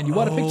meet you, man. You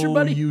want a picture,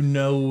 buddy?" You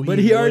know, But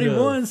he already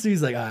would've. won, so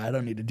he's like, I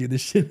don't need to do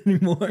this shit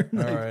anymore. All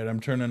Like, right, I'm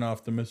turning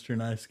off the Mr.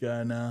 Nice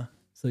Guy now.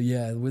 So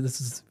yeah,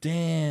 this is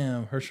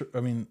Damn,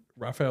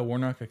 Raphael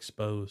Warnock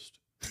exposed.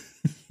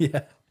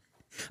 yeah,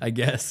 I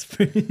guess.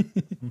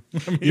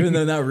 Even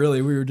though not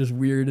really, we were just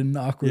weird and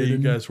awkward. Yeah, you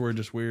and, guys were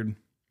just weird.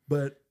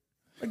 But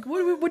like,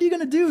 what are you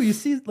gonna do? You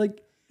see,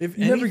 like, If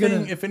you're never anything,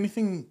 gonna. if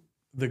anything,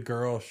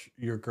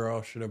 your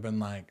girl should have been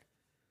like,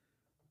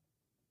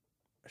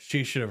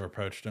 she should have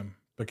approached him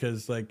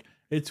because like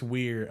it's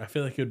weird. I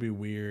feel like it would be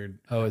weird.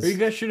 Oh, Or you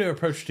guys should have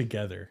approached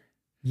together.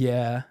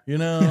 yeah. You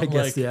know, I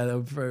guess like yeah,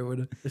 that probably would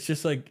have. it's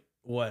just like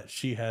what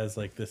she has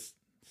like this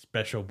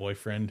special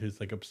boyfriend who's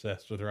like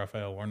obsessed with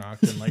Raphael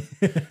Warnock and like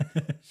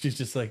she's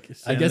just like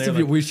I guess if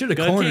we should have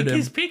 "Go cornered take him.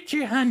 his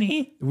picture,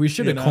 honey. We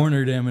should you have know?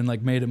 cornered him and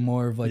like made it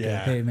more of like,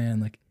 Yeah. hey man,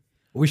 like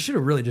we should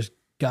have really just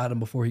got him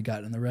before he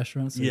got in the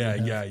restaurant. So he Yeah,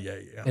 would have yeah.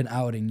 an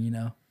outing, you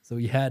know. So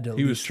he had to. at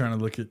He was least- trying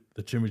to look at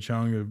the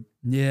chimichanga.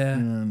 Yeah,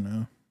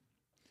 No,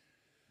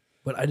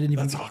 but I didn't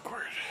even. that's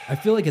awkward. I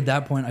feel like at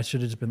that point I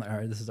should have just been like, all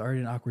right, this is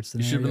already an awkward You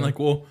scenario. should have been like,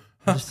 well,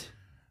 Just-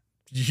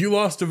 you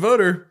lost a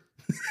voter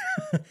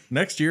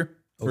next year.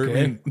 Or, Okay.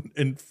 I mean,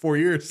 in 4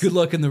 years. good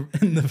luck in the.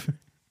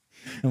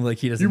 I'm like,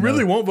 he doesn't. You know.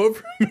 really won't vote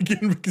for him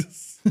again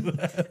because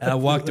And I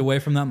walked away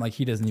from that. I'm like,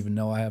 he doesn't even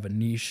know I have a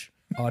niche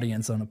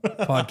audience on a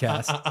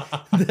podcast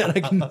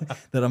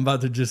that I'm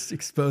about to just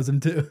expose him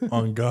to.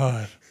 on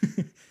God.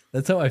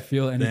 That's how I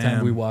feel anytime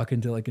Damn. we walk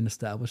into like an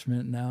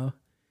establishment now.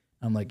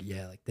 I'm like,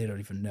 yeah, like they don't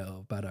even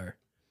know about our.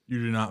 You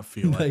do not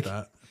feel like, Like-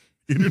 that.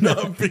 You do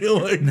not feel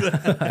like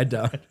that. I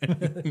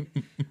don't.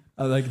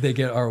 I like they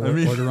get our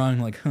mean- order wrong.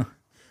 I'm like, huh.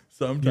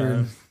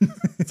 Sometimes.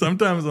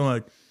 Sometimes I'm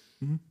like,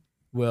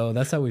 Well,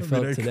 that's how we I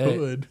felt mean, I today.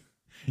 could.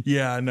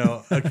 Yeah,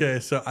 no. Okay,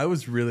 so I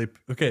was really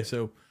okay.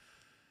 So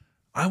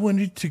I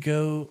wanted to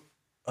go.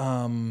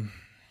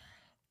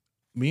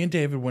 Me and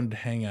David wanted to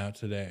hang out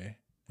today.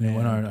 We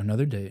went on and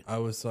another date. I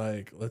was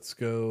like, let's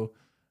go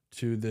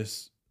to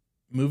this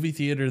movie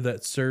theater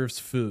that serves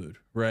food,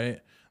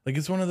 right? Like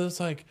it's one of those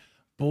like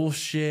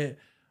bullshit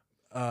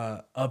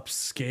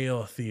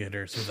upscale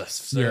theaters with a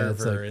Yeah, it's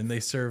server like and they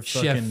serve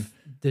Chef fucking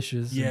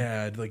dishes.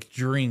 yeah, like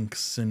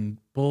drinks and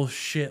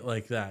bullshit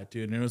like that,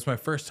 dude. And it was my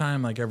first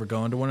time like ever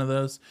going to one of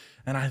those.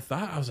 And I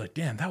was like,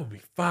 damn, that would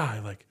be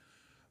fire. Like,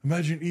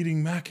 imagine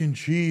eating mac and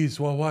cheese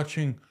while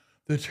watching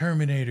The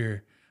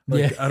Terminator.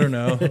 Like, Yeah. I don't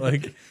know.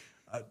 Like,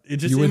 it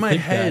just You in would my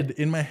think head,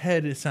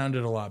 that. it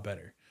sounded a lot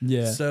better.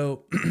 Yeah.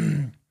 So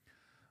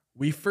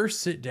we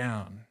first sit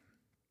down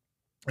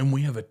and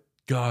we have a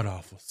god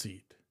awful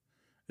seat.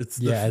 It's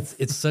the, Yeah,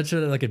 it's such a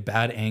like a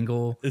bad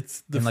angle.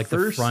 it's the And like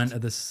first, the front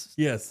of this.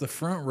 Yeah, it's the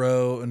front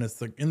row and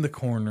it's like in the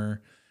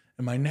corner,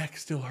 and my neck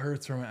still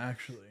hurts from it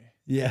actually.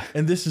 Yeah.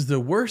 And this is the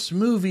worst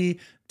movie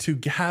to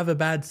have a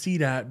bad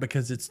seat at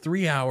because it's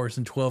 3 hours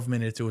and 12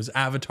 minutes. It was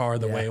Avatar: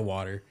 The Yeah. Way of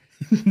Water,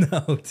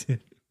 No,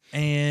 dude.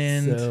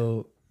 and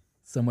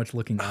So much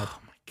looking up. oh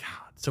my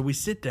god! So we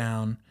sit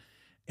down,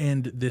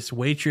 and this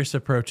waitress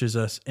approaches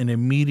us, and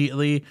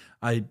immediately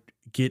I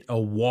get a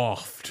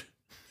waft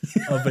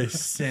of a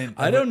scent.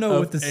 I don't know of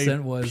what the a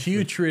scent was, but-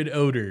 Putrid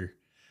odor,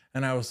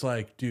 and I was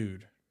like,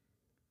 dude,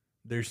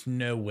 there's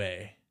no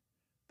way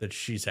that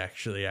she's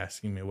actually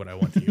asking me what I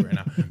want to eat right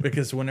now.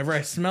 Because whenever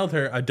I smelled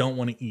her, I don't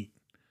want to eat.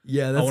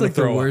 Yeah, that's wanna like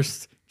the throw up.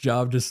 worst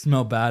job to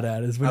smell bad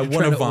at is when I you're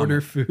wanna trying to vomit.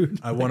 order food.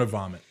 I want to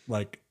vomit.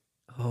 Like,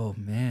 Oh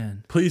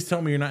man. please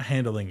tell me you're not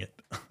handling it.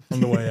 on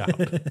the way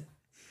out.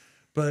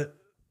 But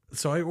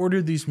so I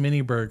ordered these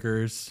mini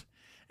burgers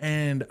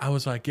and I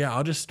was like, yeah,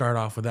 I'll just start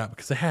off with that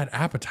because they had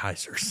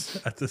appetizers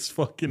at this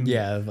fucking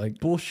like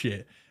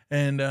bullshit.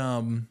 And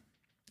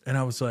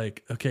I was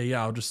like, okay,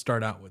 yeah, I'll just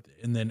start out with it.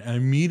 And then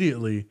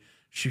immediately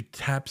she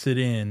taps it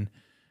in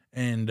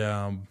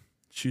and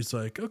she's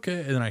like,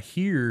 okay. And then I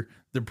hear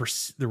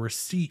the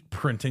receipt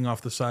printing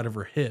off the side of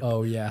her hip.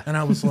 Oh yeah. And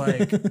I was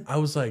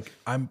like,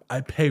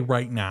 I pay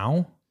right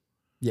now.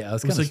 Yeah,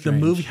 It was like the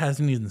movie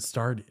hasn't even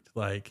started.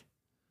 Like,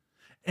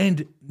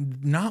 and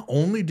not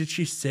only did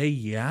she say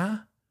yeah,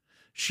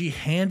 she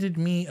handed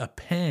me a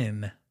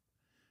pen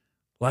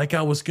like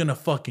I was gonna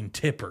fucking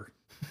tip her.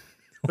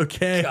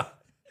 Okay.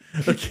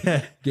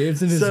 Okay.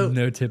 Gabe's in his So,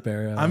 no tip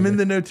era. I'm in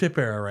the no tip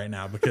era right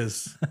now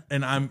because,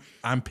 and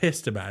I'm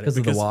pissed about it because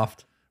of the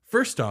waft.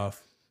 First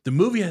off, the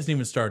movie hasn't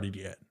even started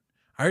yet.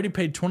 I already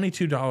paid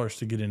 $22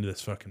 to get into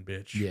this fucking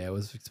bitch. Yeah, it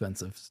was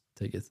expensive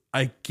tickets.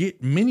 I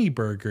get mini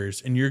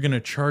burgers and you're going to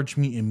charge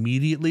me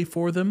immediately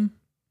for them?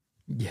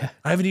 Yeah.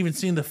 I haven't even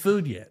seen the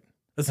food yet.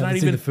 That's Haven't not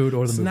seen even the food or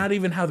the it's movie. not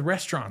even how the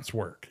restaurants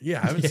work. Yeah,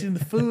 I haven't seen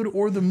the food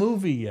or the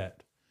movie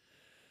yet.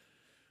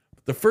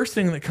 The first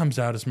thing that comes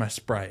out is my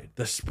Sprite.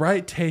 The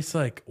Sprite tastes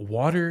like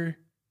water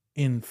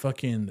in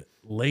fucking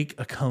Lake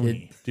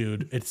Oconee,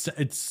 dude.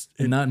 It's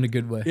Not in a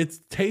good way. It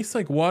tastes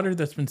like water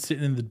that's been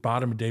sitting in the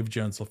bottom of Dave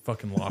Jones'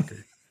 fucking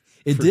locker.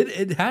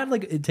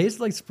 It tasted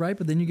like Sprite,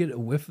 but then you get a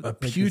whiff of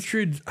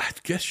Putrid. I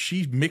guess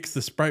she mixed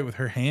the Sprite with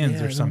her hands Yeah,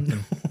 I or don't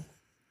something.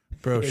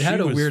 Bro, It had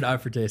a weird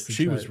aftertaste.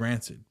 She was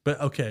rancid. But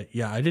okay,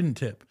 yeah, I didn't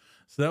tip.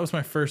 So that was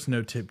my first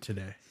no tip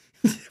today.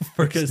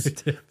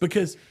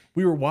 Because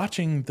we were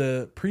watching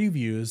the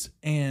previews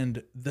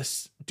and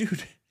this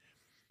dude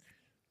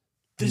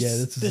this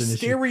is the an issue.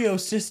 stereo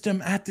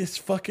system at this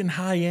fucking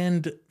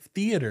high-end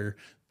theater,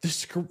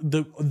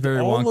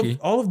 Very wonky.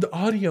 all of the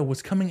audio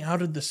was coming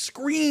out of the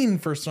screen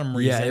for some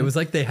reason. Yeah, it was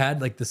like they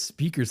had like the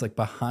speakers like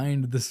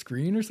behind the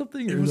screen or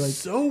something. It was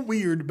so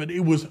weird, but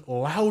it was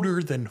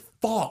louder than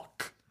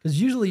fuck.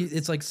 because usually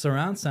it's like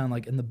surround sound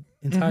like in the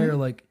entire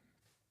like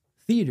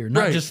theater,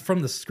 not Right. just from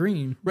the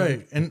screen.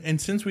 Right.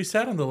 And since we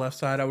sat on the left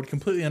side, I would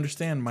completely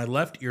understand my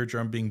left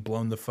eardrum being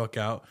blown the fuck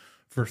out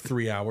for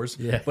 3 hours.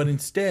 Yeah. But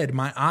instead,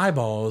 my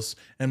eyeballs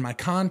and my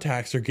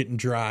contacts are getting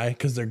dry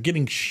because they're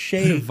getting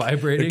shake.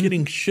 Vibrating. They're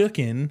getting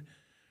shooken.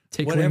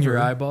 Tickling your Whatever.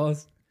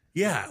 eyeballs.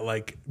 Yeah,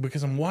 like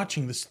because I'm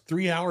watching this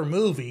 3-hour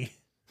movie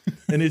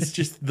and it's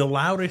just the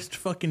loudest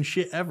fucking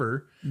shit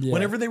ever. Yeah.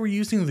 Whenever they were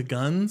using the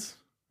guns,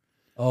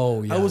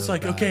 Oh yeah. I was they're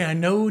like, bad. okay, I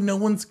know no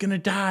one's gonna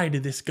die to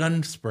this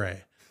gun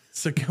spray.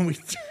 So can we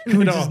turn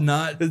we it just off?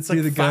 not It's do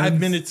like the 5 guns?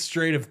 minutes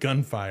straight of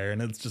gunfire,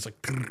 and it's just like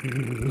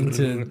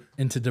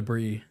into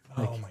debris.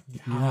 Like, oh my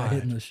you're not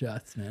hitting god. the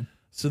shots, man.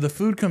 So the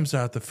food comes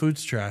out, the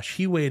food's trash.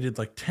 He waited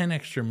like 10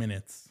 extra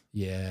minutes.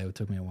 Yeah, it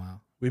took me a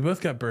while. We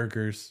both got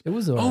burgers. It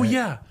was Oh alright.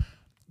 yeah.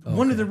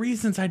 One of the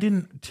reasons I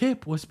didn't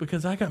tip was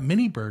because I got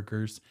mini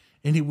burgers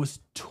and it was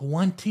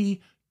 $22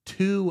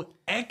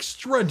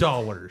 extra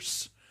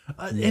dollars.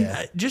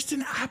 And just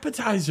an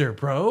appetizer,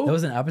 bro. That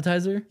was an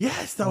appetizer.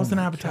 Yes, that was an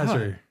my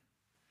appetizer.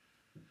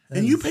 God.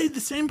 And you paid the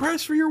same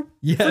price for your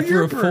Yeah,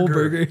 your for a full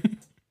burger.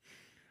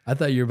 I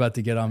thought you were about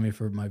to get on me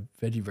for my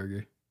veggie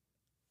burger.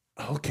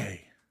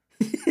 Okay.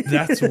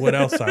 That's what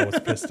else I was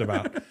pissed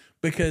about.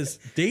 Because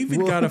David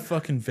got a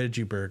fucking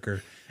veggie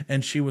burger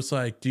and she was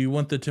like, do you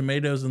want the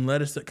tomatoes and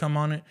lettuce that come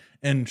on it?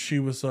 And she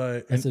was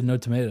like, I said no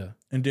tomato.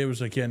 and David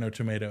was like, yeah, no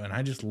tomato. And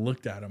I just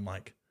looked at him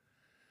like,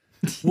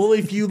 well,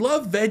 if you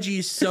love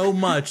veggies so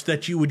much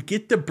that you would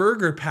get the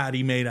burger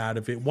patty made out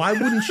of it, why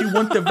wouldn't you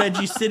want the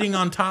veggie sitting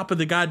on top of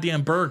the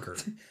goddamn burger?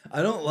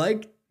 I don't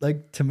like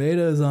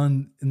tomatoes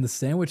in the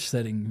sandwich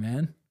setting,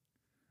 man.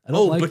 I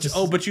don't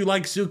But you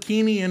like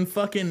zucchini and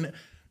fucking,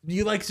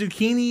 you like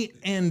zucchini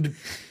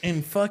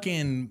and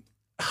fucking,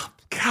 oh,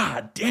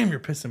 god damn, you're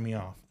pissing me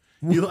off.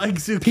 You like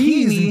zucchini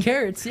peas and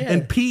carrots, yeah.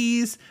 and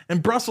peas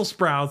and Brussels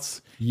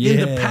sprouts in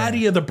the Yeah.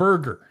 patty of the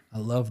burger. I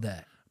love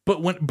that.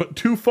 But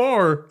too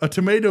far, a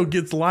tomato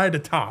gets lied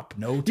atop.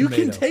 No You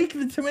can tomato. take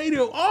the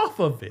tomato off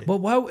of it. But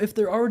why, if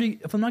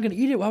I'm not gonna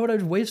eat it, why would I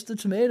waste the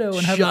tomato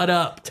and have Shut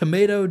up.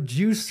 tomato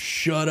juice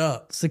Shut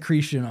up.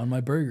 secretion on my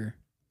burger?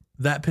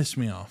 That pissed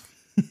me off.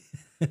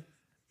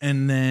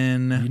 And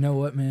then You know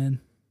what, man?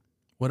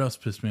 what else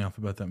pissed me off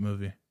about that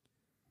movie?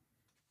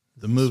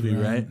 The movie,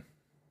 Surround- right?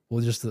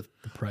 Well, just the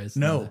price.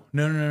 No.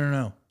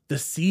 The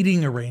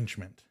seating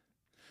arrangement.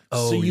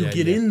 Oh, so you yeah,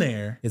 get yeah. in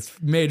there.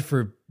 It's made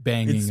for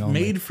banging. It's only.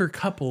 made for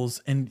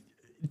couples. And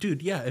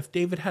dude, yeah, if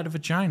David had a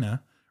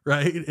vagina,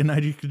 right?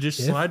 And you could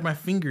just slide my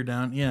finger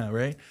down. Yeah,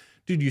 right.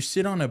 Dude, you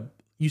sit on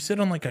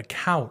like a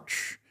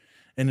couch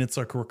and it's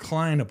like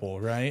reclinable,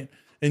 right?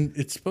 And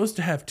it's supposed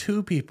to have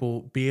two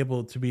people be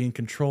able to be in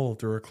control of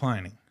the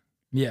reclining.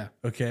 Yeah.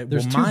 Okay.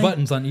 There's two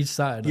buttons on each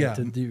side. Yeah.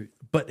 To do.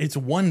 But it's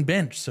one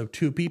bench, so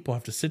two people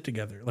have to sit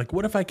together. Like,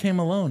 what if I came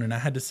alone and I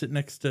had to sit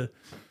next to,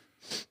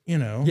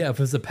 Yeah, if it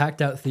was a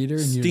packed out theater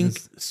and you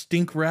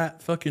stink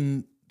rat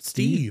fucking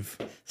Steve.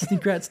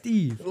 Stink Rat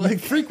Steve, Like- like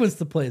frequents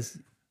the place.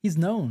 He's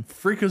known.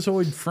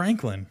 Freakazoid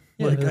Franklin.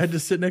 Yeah, like the- I had to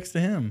sit next to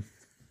him,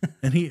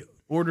 and he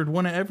ordered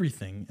one of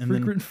everything. And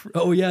then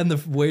Oh yeah, and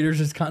the waiters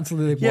just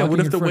constantly like yeah, walking what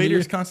if in the front of you?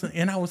 waiter's constantly?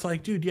 And I was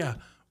like, dude, yeah.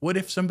 What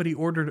if somebody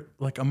ordered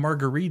like a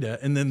margarita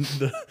and then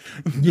the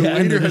Yeah, and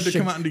waiter they're had to just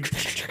come out and do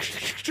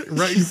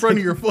right in front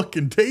of your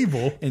fucking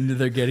table? and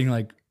they're getting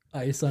like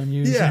ice on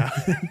you. and Yeah.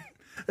 shit.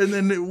 And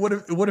then what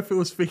if it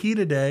was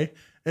fajita day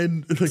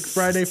and like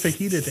Friday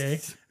fajita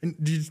day and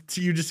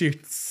you just hear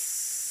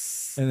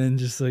And then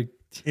just like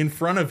in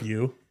front of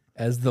you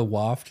as the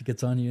waft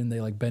gets on you and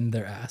they like bend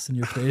their ass in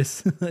your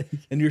face. Like,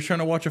 and you're trying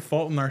to watch A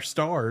Fault in Our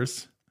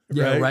Stars.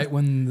 yeah, right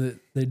when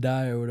they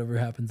die or whatever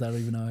happens. I don't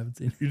even know. I haven't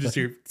seen it. You just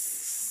hear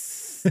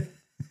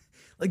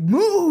like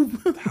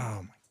move.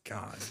 oh my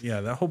god.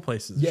 Yeah, that whole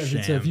place is Yeah, a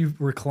sham. so if you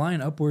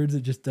recline upwards,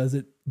 it just does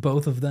it,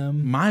 both of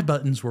them. My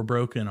buttons were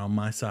broken on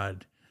my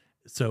side.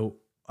 So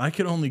I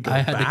could only go I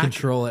had back. to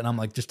control it, and I'm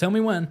like, just tell me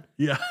when.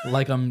 Yeah.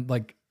 Like I'm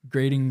like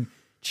grating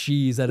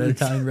cheese at an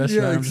Italian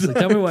restaurant. Yeah, I'm just like,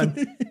 tell me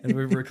when. And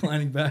we're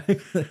reclining back.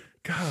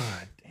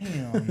 God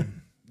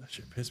damn. That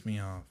shit pissed me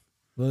off.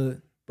 But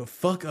But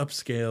fuck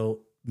upscale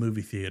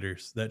movie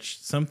theaters.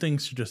 Some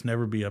things should just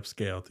never be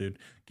upscale, dude.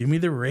 Give me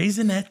the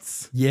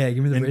Raisinets yeah,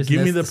 give me the and Raisinets,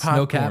 give me the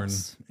snow popcorn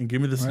caps. and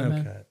give me the snow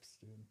man? caps.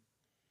 Dude.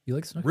 You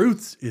like snow?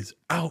 Roots is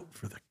out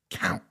for the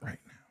count right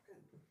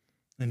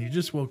now. And you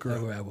just woke her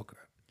up. I woke her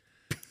up.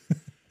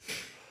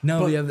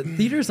 No, But- yeah, the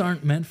theaters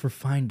aren't meant for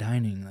fine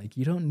dining. Like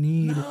you don't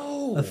need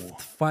No. a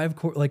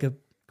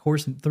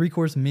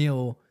 3-course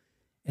meal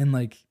and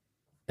like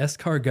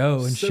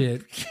escargot and So-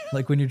 shit.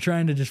 Like when you're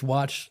trying to just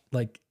watch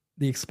like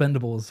the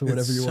Expendables or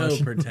whatever It's you're so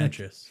watching.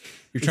 pretentious.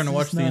 You're trying to It's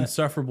watch just The not-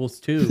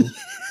 Insufferables too.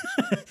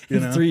 You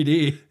in know?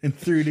 3D. In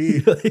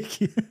 3D.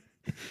 Like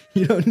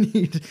you don't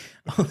need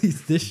all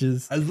these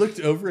dishes. I looked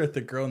over at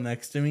the girl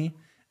next to me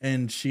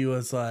and she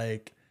was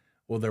like,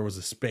 well, there was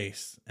a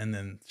space and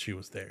then she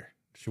was there.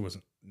 She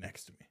wasn't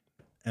next to me.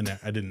 And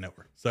I didn't know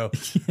her. So,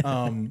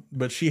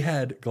 but she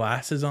had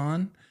glasses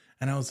on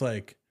and I was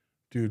like,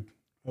 dude,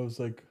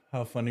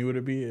 how funny would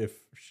it be if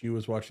she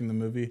was watching the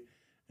movie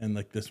and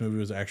like this movie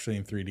was actually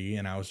in 3D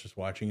and I was just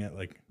watching it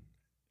like,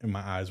 and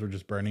my eyes were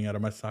just burning out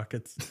of my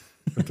sockets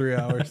for 3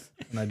 hours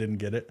and I didn't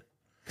get it.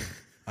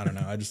 I don't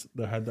know. I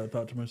had that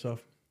thought to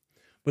myself.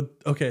 But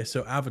okay,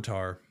 so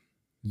Avatar.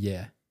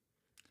 Yeah.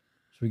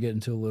 Should we get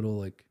into a little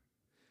like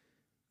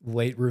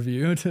late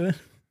review to it?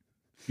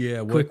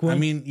 Yeah, Quick one? I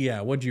mean, yeah,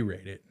 what'd you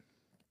rate it?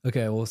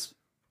 Okay, we'll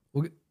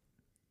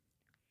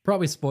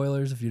probably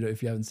spoilers if you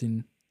haven't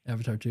seen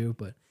Avatar 2,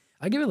 but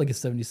I give it like a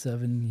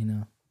 77, you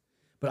know.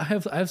 But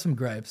I have some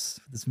gripes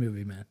with this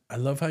movie, man. I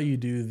love how you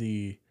do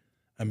the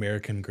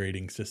American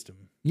grading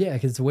system. Yeah,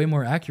 because it's way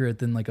more accurate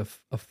than like a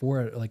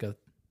 4, like a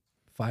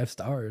 5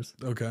 stars.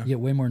 Okay. You get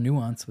way more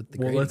nuance with the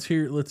Well,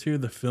 grading. let's hear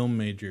the film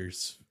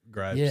majors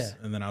gripes, Yeah.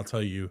 and then I'll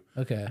tell you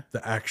Okay.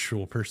 the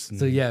actual person.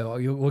 So yeah,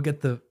 we'll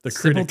get the critic.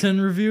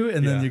 Simpleton review,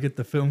 and Yeah. then you get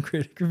the film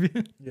critic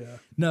review. Yeah.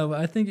 No, but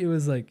I think it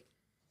was a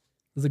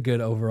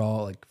good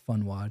overall like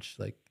fun watch.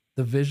 Like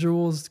the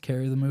visuals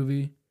carry the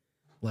movie.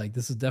 Like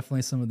this is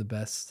definitely some of the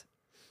best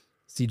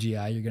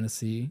CGI you're gonna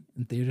see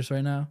in theaters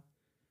right now.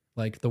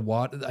 Like the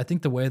water, I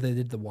think the way they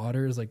did the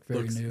water is like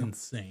very Looks new.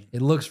 insane.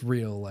 It looks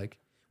real. Like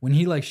when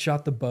he like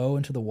shot the bow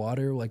into the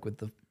water, like with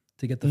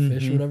to get the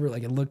fish or whatever,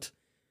 like it looked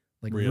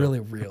like Real. really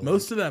real.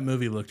 Most of that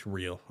movie looked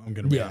real. I'm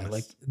gonna be yeah,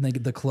 honest.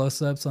 like the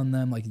close-ups on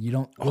them, like you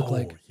don't look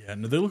like yeah,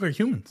 no, they look like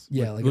humans.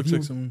 Yeah, like looks if you-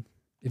 like some.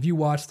 if you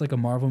watched like a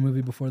Marvel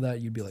movie before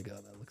that, you'd be like, oh,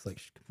 that looks like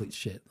complete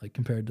shit. Like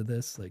compared to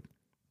this, like,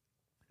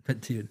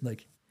 but dude,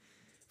 like,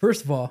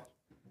 first of all,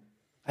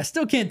 I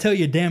still can't tell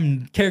you a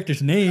damn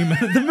character's name of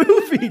the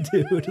movie,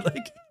 dude.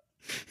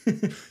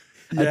 Like,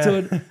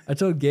 Yeah. I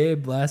told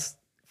Gabe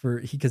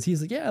because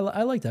he's like, yeah,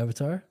 I liked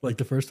Avatar, like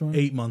the first one.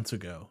 8 months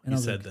ago, And he I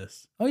was said like,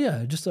 this. Oh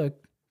yeah, just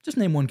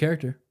name one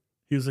character.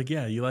 He was like,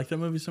 "Yeah, you like that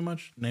movie so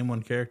much? Name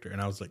one character."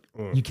 And I was like,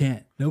 "Ugh." You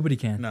can't. Nobody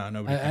can. No,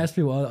 nobody I can. ask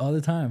people all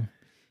the time.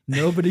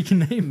 Nobody can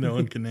name. No me.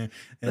 one can name."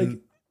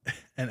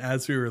 And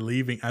as we were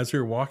leaving, as we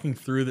were walking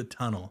through the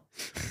tunnel,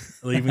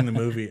 leaving the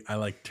movie, I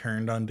like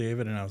turned on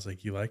David and I was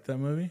like, "You like that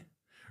movie?"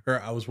 Or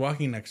I was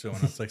walking next to him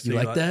and I was like, "So You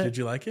like that? Did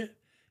you like it?"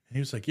 And he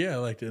was like, "Yeah, I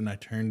liked it." And I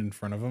turned in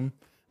front of him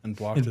and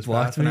blocked And his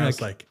blocked path. And me, I was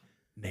like-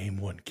 like, "Name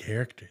one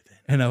character then."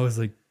 And I was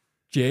like,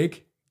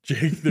 Jake.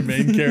 Jake, the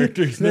main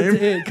character's That's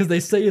name. it, because they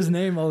say his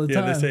name all the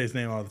Yeah, time. they say his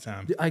name all the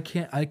time. I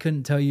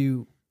couldn't tell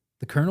you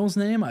the Colonel's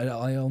name. I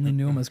only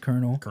knew him as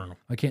Colonel. Colonel.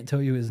 I can't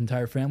tell you his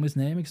entire family's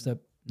name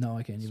except no,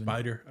 I can't even.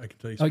 Spider. I can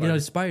tell you. Oh, Spider. you know,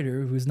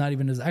 Spider, who's not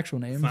even his actual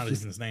name. it's not It's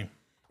just- even his name.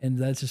 and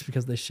that's just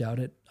because they shout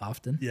it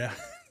often. Yeah,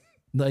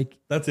 Like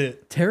that's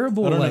it.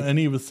 terrible. I don't like know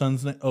any of his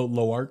sons' name. Oh,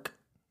 Loark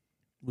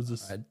was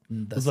this? that's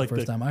was the like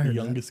first time I heard the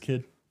that. youngest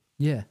kid.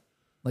 Yeah,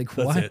 like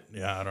That's why? it.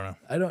 Yeah, I don't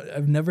know.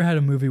 I've never had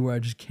a movie where I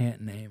just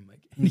can't name like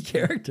any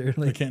character.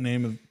 I Like, can't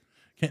name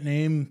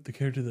the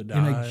character that died.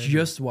 and I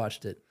just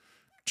watched it.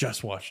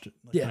 just watched it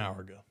like Yeah. an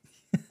hour ago.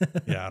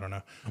 Yeah, I don't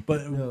know,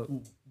 but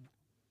No.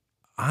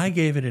 I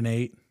gave it an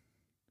 8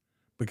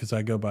 because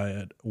I go by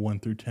at 1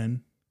 through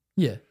 10.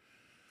 Yeah,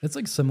 It's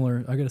like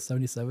similar. I got a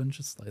 77,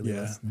 just slightly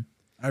Yeah. less than.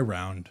 I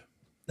round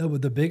No,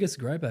 but the biggest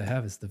gripe I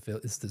have is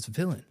this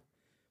villain.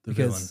 the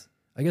Because villain.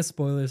 I guess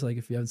spoilers, like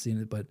if you haven't seen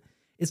it, but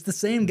it's the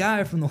same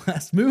guy from the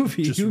last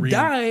movie Just who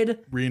died,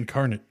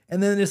 Reincarnate.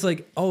 and then it's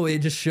like, oh, it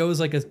just shows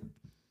like a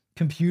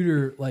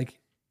computer like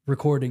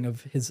recording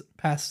of his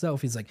past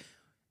self. He's like,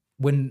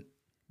 when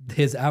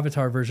his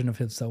avatar version of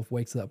himself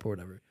wakes up or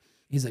whatever,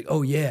 he's like,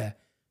 oh yeah,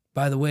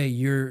 by the way,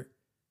 you're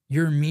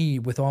me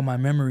with all my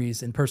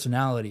memories and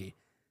personality,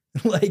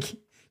 like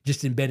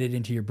just embedded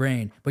into your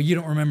brain, but you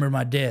don't remember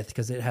my death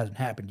because it hasn't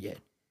happened yet.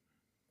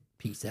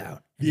 Peace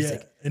out. And he's Yeah.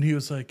 like, And he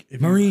was like,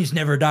 if you- Marines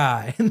never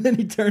die. And then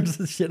he turns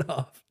the shit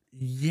off.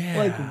 yeah.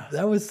 Like,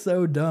 that was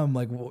so dumb.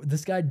 Like,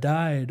 this guy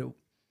died.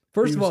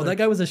 First He of was all, like-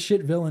 that guy was a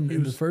shit villain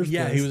in the first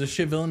place. he was a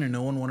shit villain and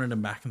no one wanted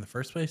him back in the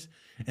first place.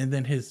 And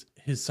then his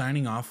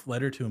signing off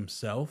letter to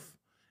himself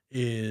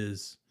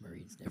is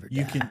Marines never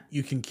you die.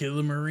 you can kill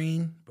a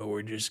Marine, but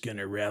we're just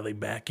gonna rally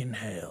back in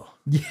hell.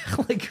 Yeah,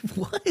 like,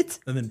 what?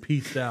 And then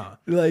peaced out.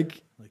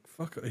 Like, Like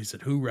fuck, he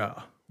said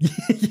hoorah.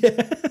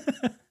 yeah.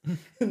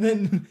 And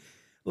then,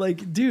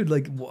 like, dude,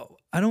 like,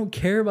 I don't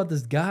care about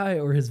this guy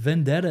or his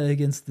vendetta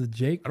against the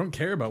Jake. I don't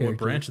care about Character.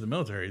 what branch of the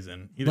military he's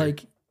in either.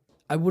 Like,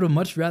 I would have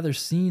much rather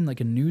seen like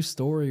a new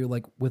story,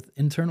 like with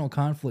internal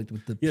conflict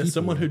with the yeah, people.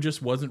 someone who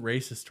just wasn't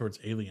racist towards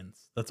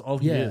aliens. That's all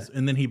he Yeah. is.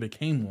 And then he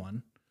became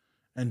one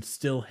and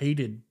still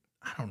hated,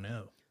 I don't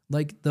know.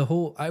 Like the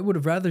whole, I would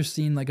have rather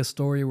seen like a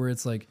story where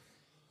it's like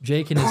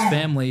Jake and his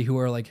family who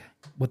are like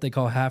what they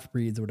call half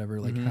breeds or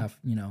whatever, like half,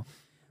 you know,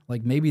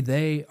 like maybe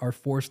they are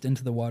forced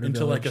into the water Into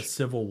village. like a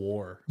civil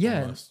war.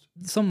 Yeah, almost.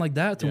 something like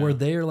that, to Yeah. where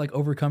they are like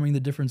overcoming the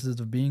differences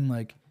of being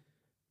like,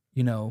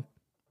 you know,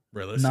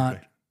 Realistically.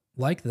 not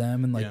like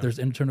them, and like Yeah. there's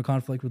internal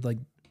conflict with like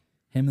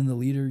him and the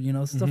leader, you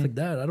know, stuff like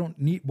that. I don't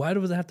need. Why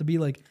does it have to be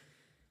like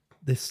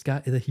the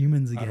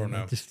humans again? don't know.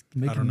 Like, just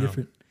make I them don't know.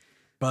 different,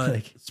 But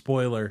like-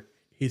 spoiler,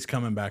 he's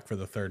coming back for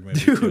the third movie.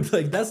 dude. too.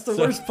 Like that's the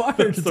So- worst part.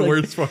 That's It's the like,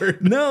 worst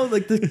part. No,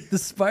 like the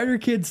spider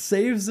kid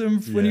saves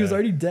him when he was Yeah.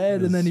 already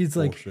dead, and then It's he's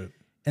like, bullshit.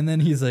 and then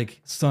he's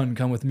like, "Son,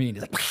 come with me," and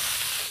he's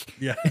like,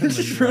 Yeah, and and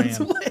just then runs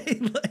ran. away.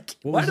 Like,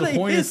 What why was do the they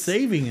point of hiss?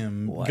 saving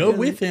him? Why Go do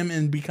with him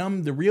and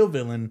become the real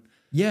villain.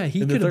 Yeah,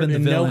 he in could have been the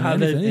and villain. know how if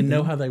they and know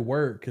anything. how they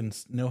work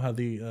and know how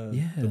the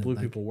blue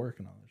like- people work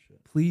and all that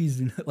shit. Please,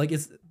 do not- like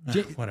it's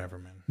Whatever,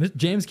 man.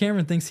 James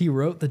Cameron thinks he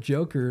wrote the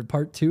Joker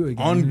Part 2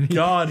 again. On He-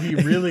 God, he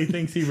really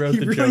thinks he wrote he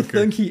the really Joker.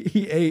 think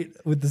he ate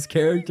with this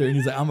character, and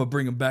he's like, I'm gonna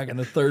bring him back in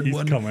the third He's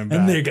one, coming back.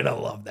 and they're gonna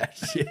love that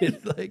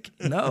shit. Like,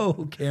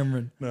 no,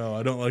 Cameron. No,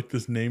 I don't like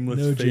this nameless,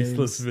 No,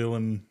 faceless James.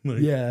 villain. Like,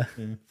 Yeah,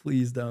 yeah.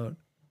 please don't.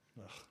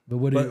 But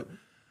what do But you?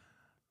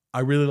 I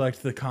really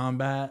liked the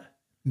combat.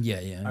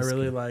 Yeah. I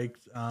really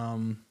liked.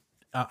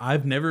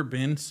 I've never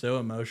been so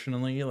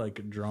emotionally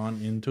like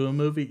drawn into a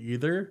movie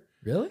either.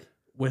 really.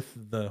 With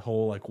the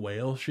whole like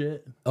whale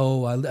shit,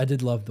 Oh, I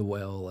did love the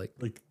whale. Like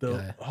like the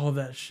Yeah. all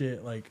that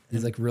shit, like he's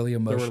and like really the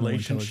emotional.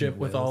 relationship intelligent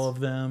with whales. all of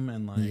them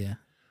and like Yeah.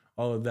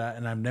 all of that.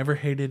 And I've never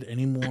hated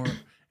any more.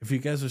 If you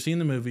guys have seen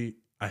the movie,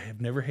 I have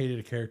never hated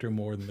a character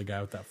more than the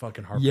guy with that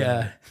fucking harpoon.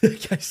 Yeah,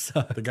 that guy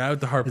sucked. The guy with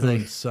the harpoon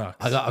like,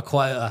 sucks. I got a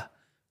quiet.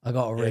 I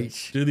got a Yeah,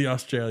 reach. do the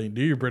Australian,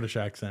 do your British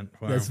accent.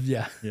 Wow. That's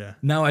yeah. Yeah.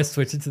 Now I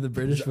switch it to the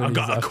British. when I he's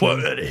got a after-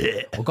 quote to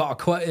hit. I got a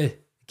quite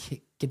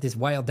get this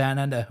whale down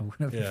under.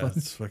 Whatever the Yeah, fuck.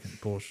 it's fucking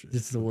bullshit.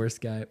 It's the worst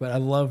guy. But I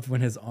loved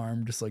when his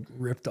arm just like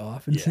ripped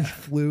off and Yeah. just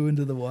flew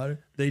into the water.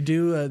 They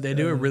do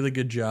a really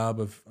good job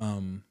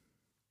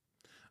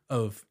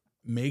of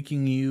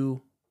making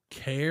you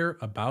care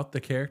about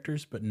the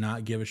characters, but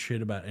not give a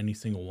shit about any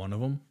single one of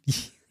them.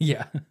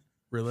 Yeah.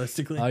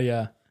 Realistically, Oh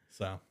yeah.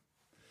 so.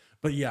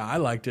 But yeah, I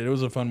liked it. It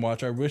was a fun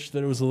watch. I wish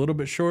that it was a little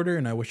bit shorter,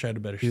 and I wish I had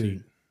a better seat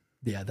Dude,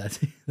 yeah, that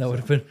would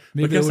have been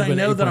maybe because it I would've been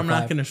know that I'm 8.5.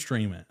 not going to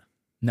stream it.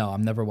 No,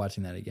 I'm never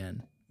watching that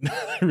again.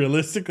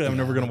 Realistically, I'm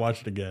never going to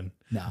watch it again.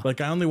 No. Like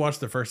I only watched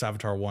the first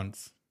Avatar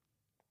once.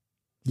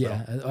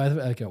 Yeah, I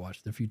think I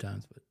watched it a few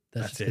times, but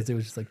that's That's just because it. it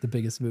was just like the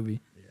biggest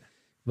movie. Yeah.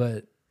 But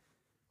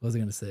what was I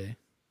gonna say?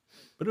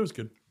 But it was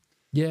good.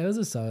 Yeah, it was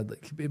a solid.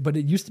 Like, but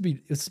it used to be.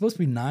 It was supposed to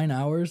be 9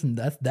 hours, and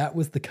that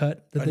was the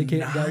cut that they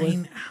got with.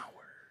 9 hour.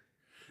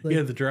 Like,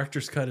 Yeah, the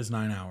director's cut is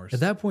 9 hours. At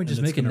that point, And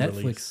just it's make a gonna Netflix.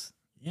 release.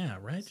 Yeah,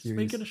 right. Just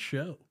make series. it a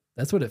show.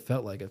 That's what it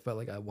felt like. It felt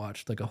like I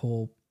watched like a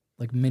whole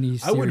like mini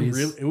series. I would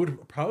really. It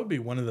would probably be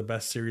one of the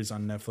best series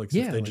on Netflix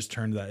Yeah, if they like- just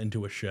turned that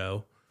into a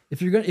show.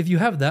 If you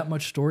have that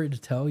much story to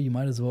tell, you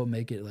might as well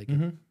make it like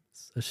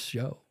a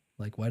show.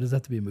 Like, why does that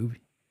have to be a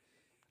movie?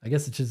 I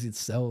guess it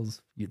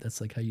sells. That's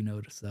like how you know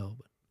to sell.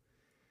 But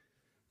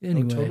I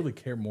anyway, would totally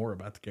care more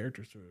about the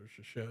characters if it was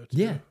a show. Too,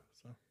 Yeah.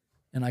 So.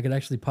 and I could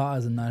actually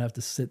pause and not have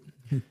to sit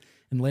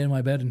and lay in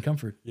my bed in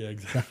comfort. Yeah,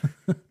 exactly.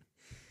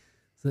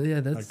 So yeah,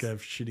 that's Like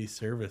have shitty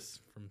service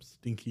from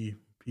stinky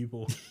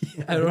people.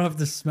 I don't have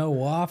to smell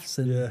wafts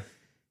and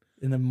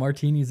the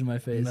martinis in my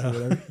face or No.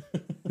 whatever.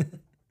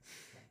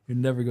 You're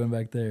never going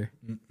back there.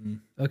 Mm-mm.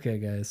 Okay,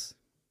 guys.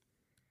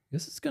 I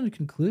guess it's going to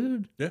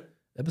conclude Yeah.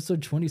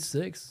 episode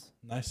 26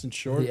 Nice and of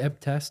short. the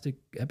Eptastic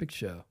Epic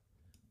Show.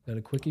 Got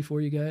a quickie for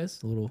you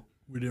guys. A little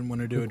We didn't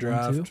want to do a Quick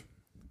 1, 2. draft.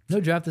 No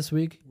draft this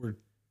week. We're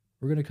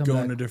gonna come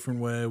going back. a different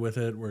way with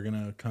it. We're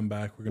gonna come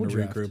back. We're gonna We'll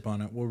draft. regroup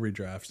on it. We'll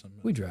redraft some.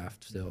 We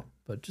draft still,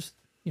 but just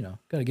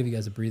gotta give you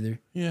guys a breather.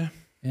 Yeah.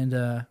 And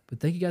but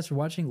thank you guys for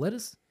watching.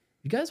 If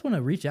you guys want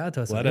to reach out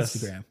to us on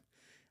Instagram,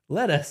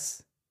 let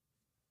us.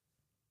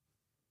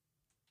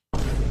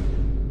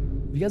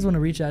 If you guys want to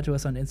reach out to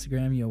us on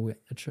Instagram, we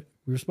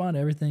respond to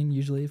everything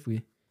usually. If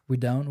we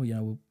don't,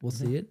 we'll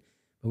see it.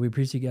 But we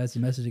appreciate you guys'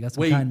 message. You got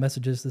some kind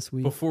messages this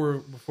week.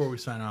 Before we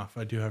sign off,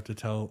 I do have to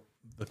tell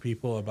the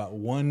people about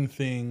one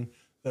thing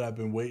that I've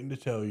been waiting to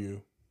tell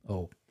you.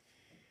 Oh.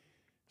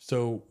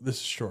 So this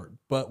is short,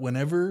 but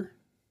whenever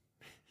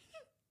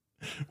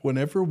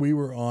we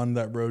were on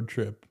that road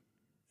trip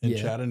in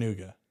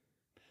Chattanooga,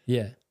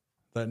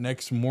 that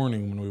next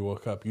morning when we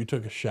woke up, you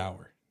took a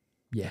shower.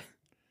 Yeah.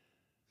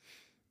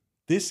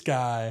 This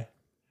guy,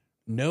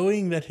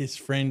 knowing that his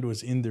friend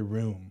was in the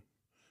room,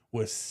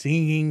 was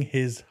singing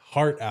his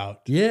heart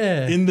out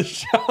in the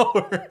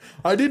shower.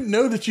 I didn't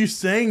know that you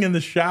sang in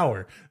the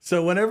shower.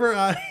 So whenever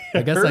I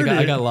guess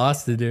I got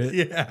lost to do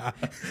it. Yeah.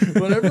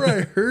 Whenever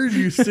I heard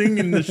you sing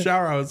in the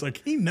shower, I was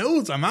like, he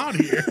knows I'm out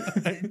here.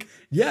 Like,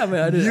 yeah,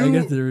 man, I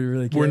guess they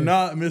really care. We're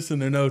not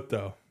missing a note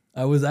though.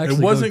 I was actually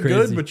It wasn't going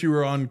crazy. good, but you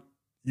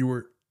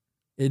were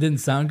it didn't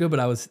sound good, but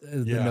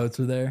the notes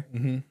were there.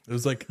 Mm-hmm. It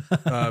was like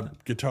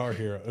Guitar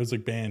Hero. It was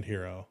like Band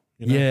Hero.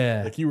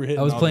 Yeah. Like you were hitting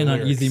I was all playing the on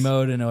lyrics. easy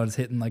mode and I was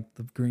hitting like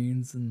the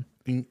greens and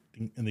ding,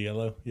 ding, and the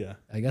yellow. Yeah.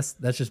 I guess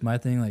that's just my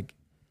thing. Like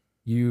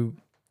Do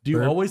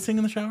you always sing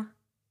in the shower?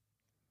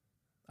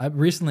 I've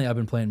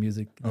been playing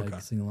music and I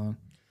can sing along.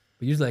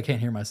 But usually I can't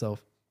hear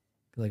myself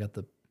because I got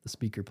the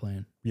speaker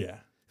playing. Yeah.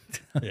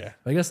 Yeah.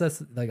 I guess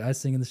that's like I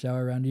sing in the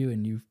shower around you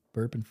and you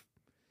burp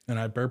and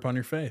I burp on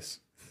your face.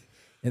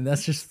 And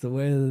that's just the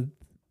way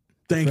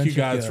Thank you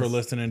guys for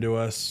listening to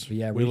us. But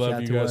yeah, we reach love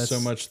out you to guys us. so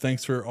much.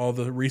 Thanks for all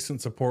the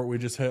recent support. We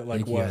just hit like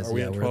Thank you what? guys. Are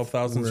we Yeah, at we're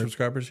 12,000 we're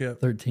subscribers yet?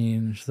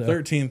 13. So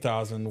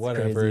 13,000,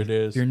 whatever crazy. it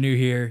is. If you're new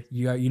here,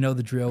 you know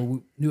the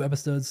drill. New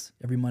episodes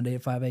every Monday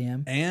at 5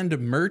 a.m. And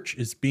merch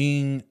is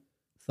being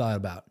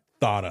thought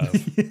of.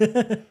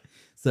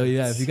 So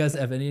yeah, if you guys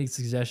have any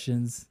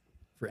suggestions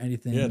for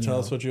anything, tell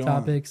us what you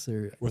topics want.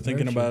 or we're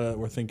thinking about it.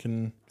 We're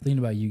thinking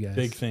about you guys.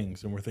 big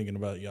things, and we're thinking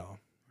about y'all.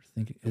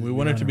 And we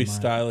want it to be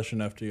stylish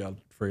enough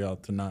for y'all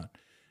to not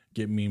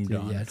get memed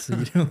on. Yeah, so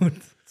you don't.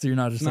 So you're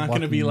not just. It's not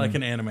going to be like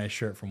meme. an anime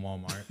shirt from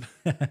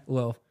Walmart.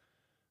 Well,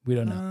 we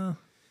don't know.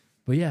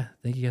 But yeah,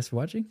 thank you guys for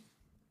watching,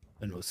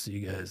 and we'll see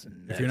you guys.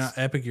 If you're not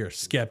epic, you're a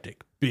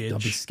skeptic, bitch.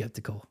 Don't be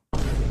skeptical.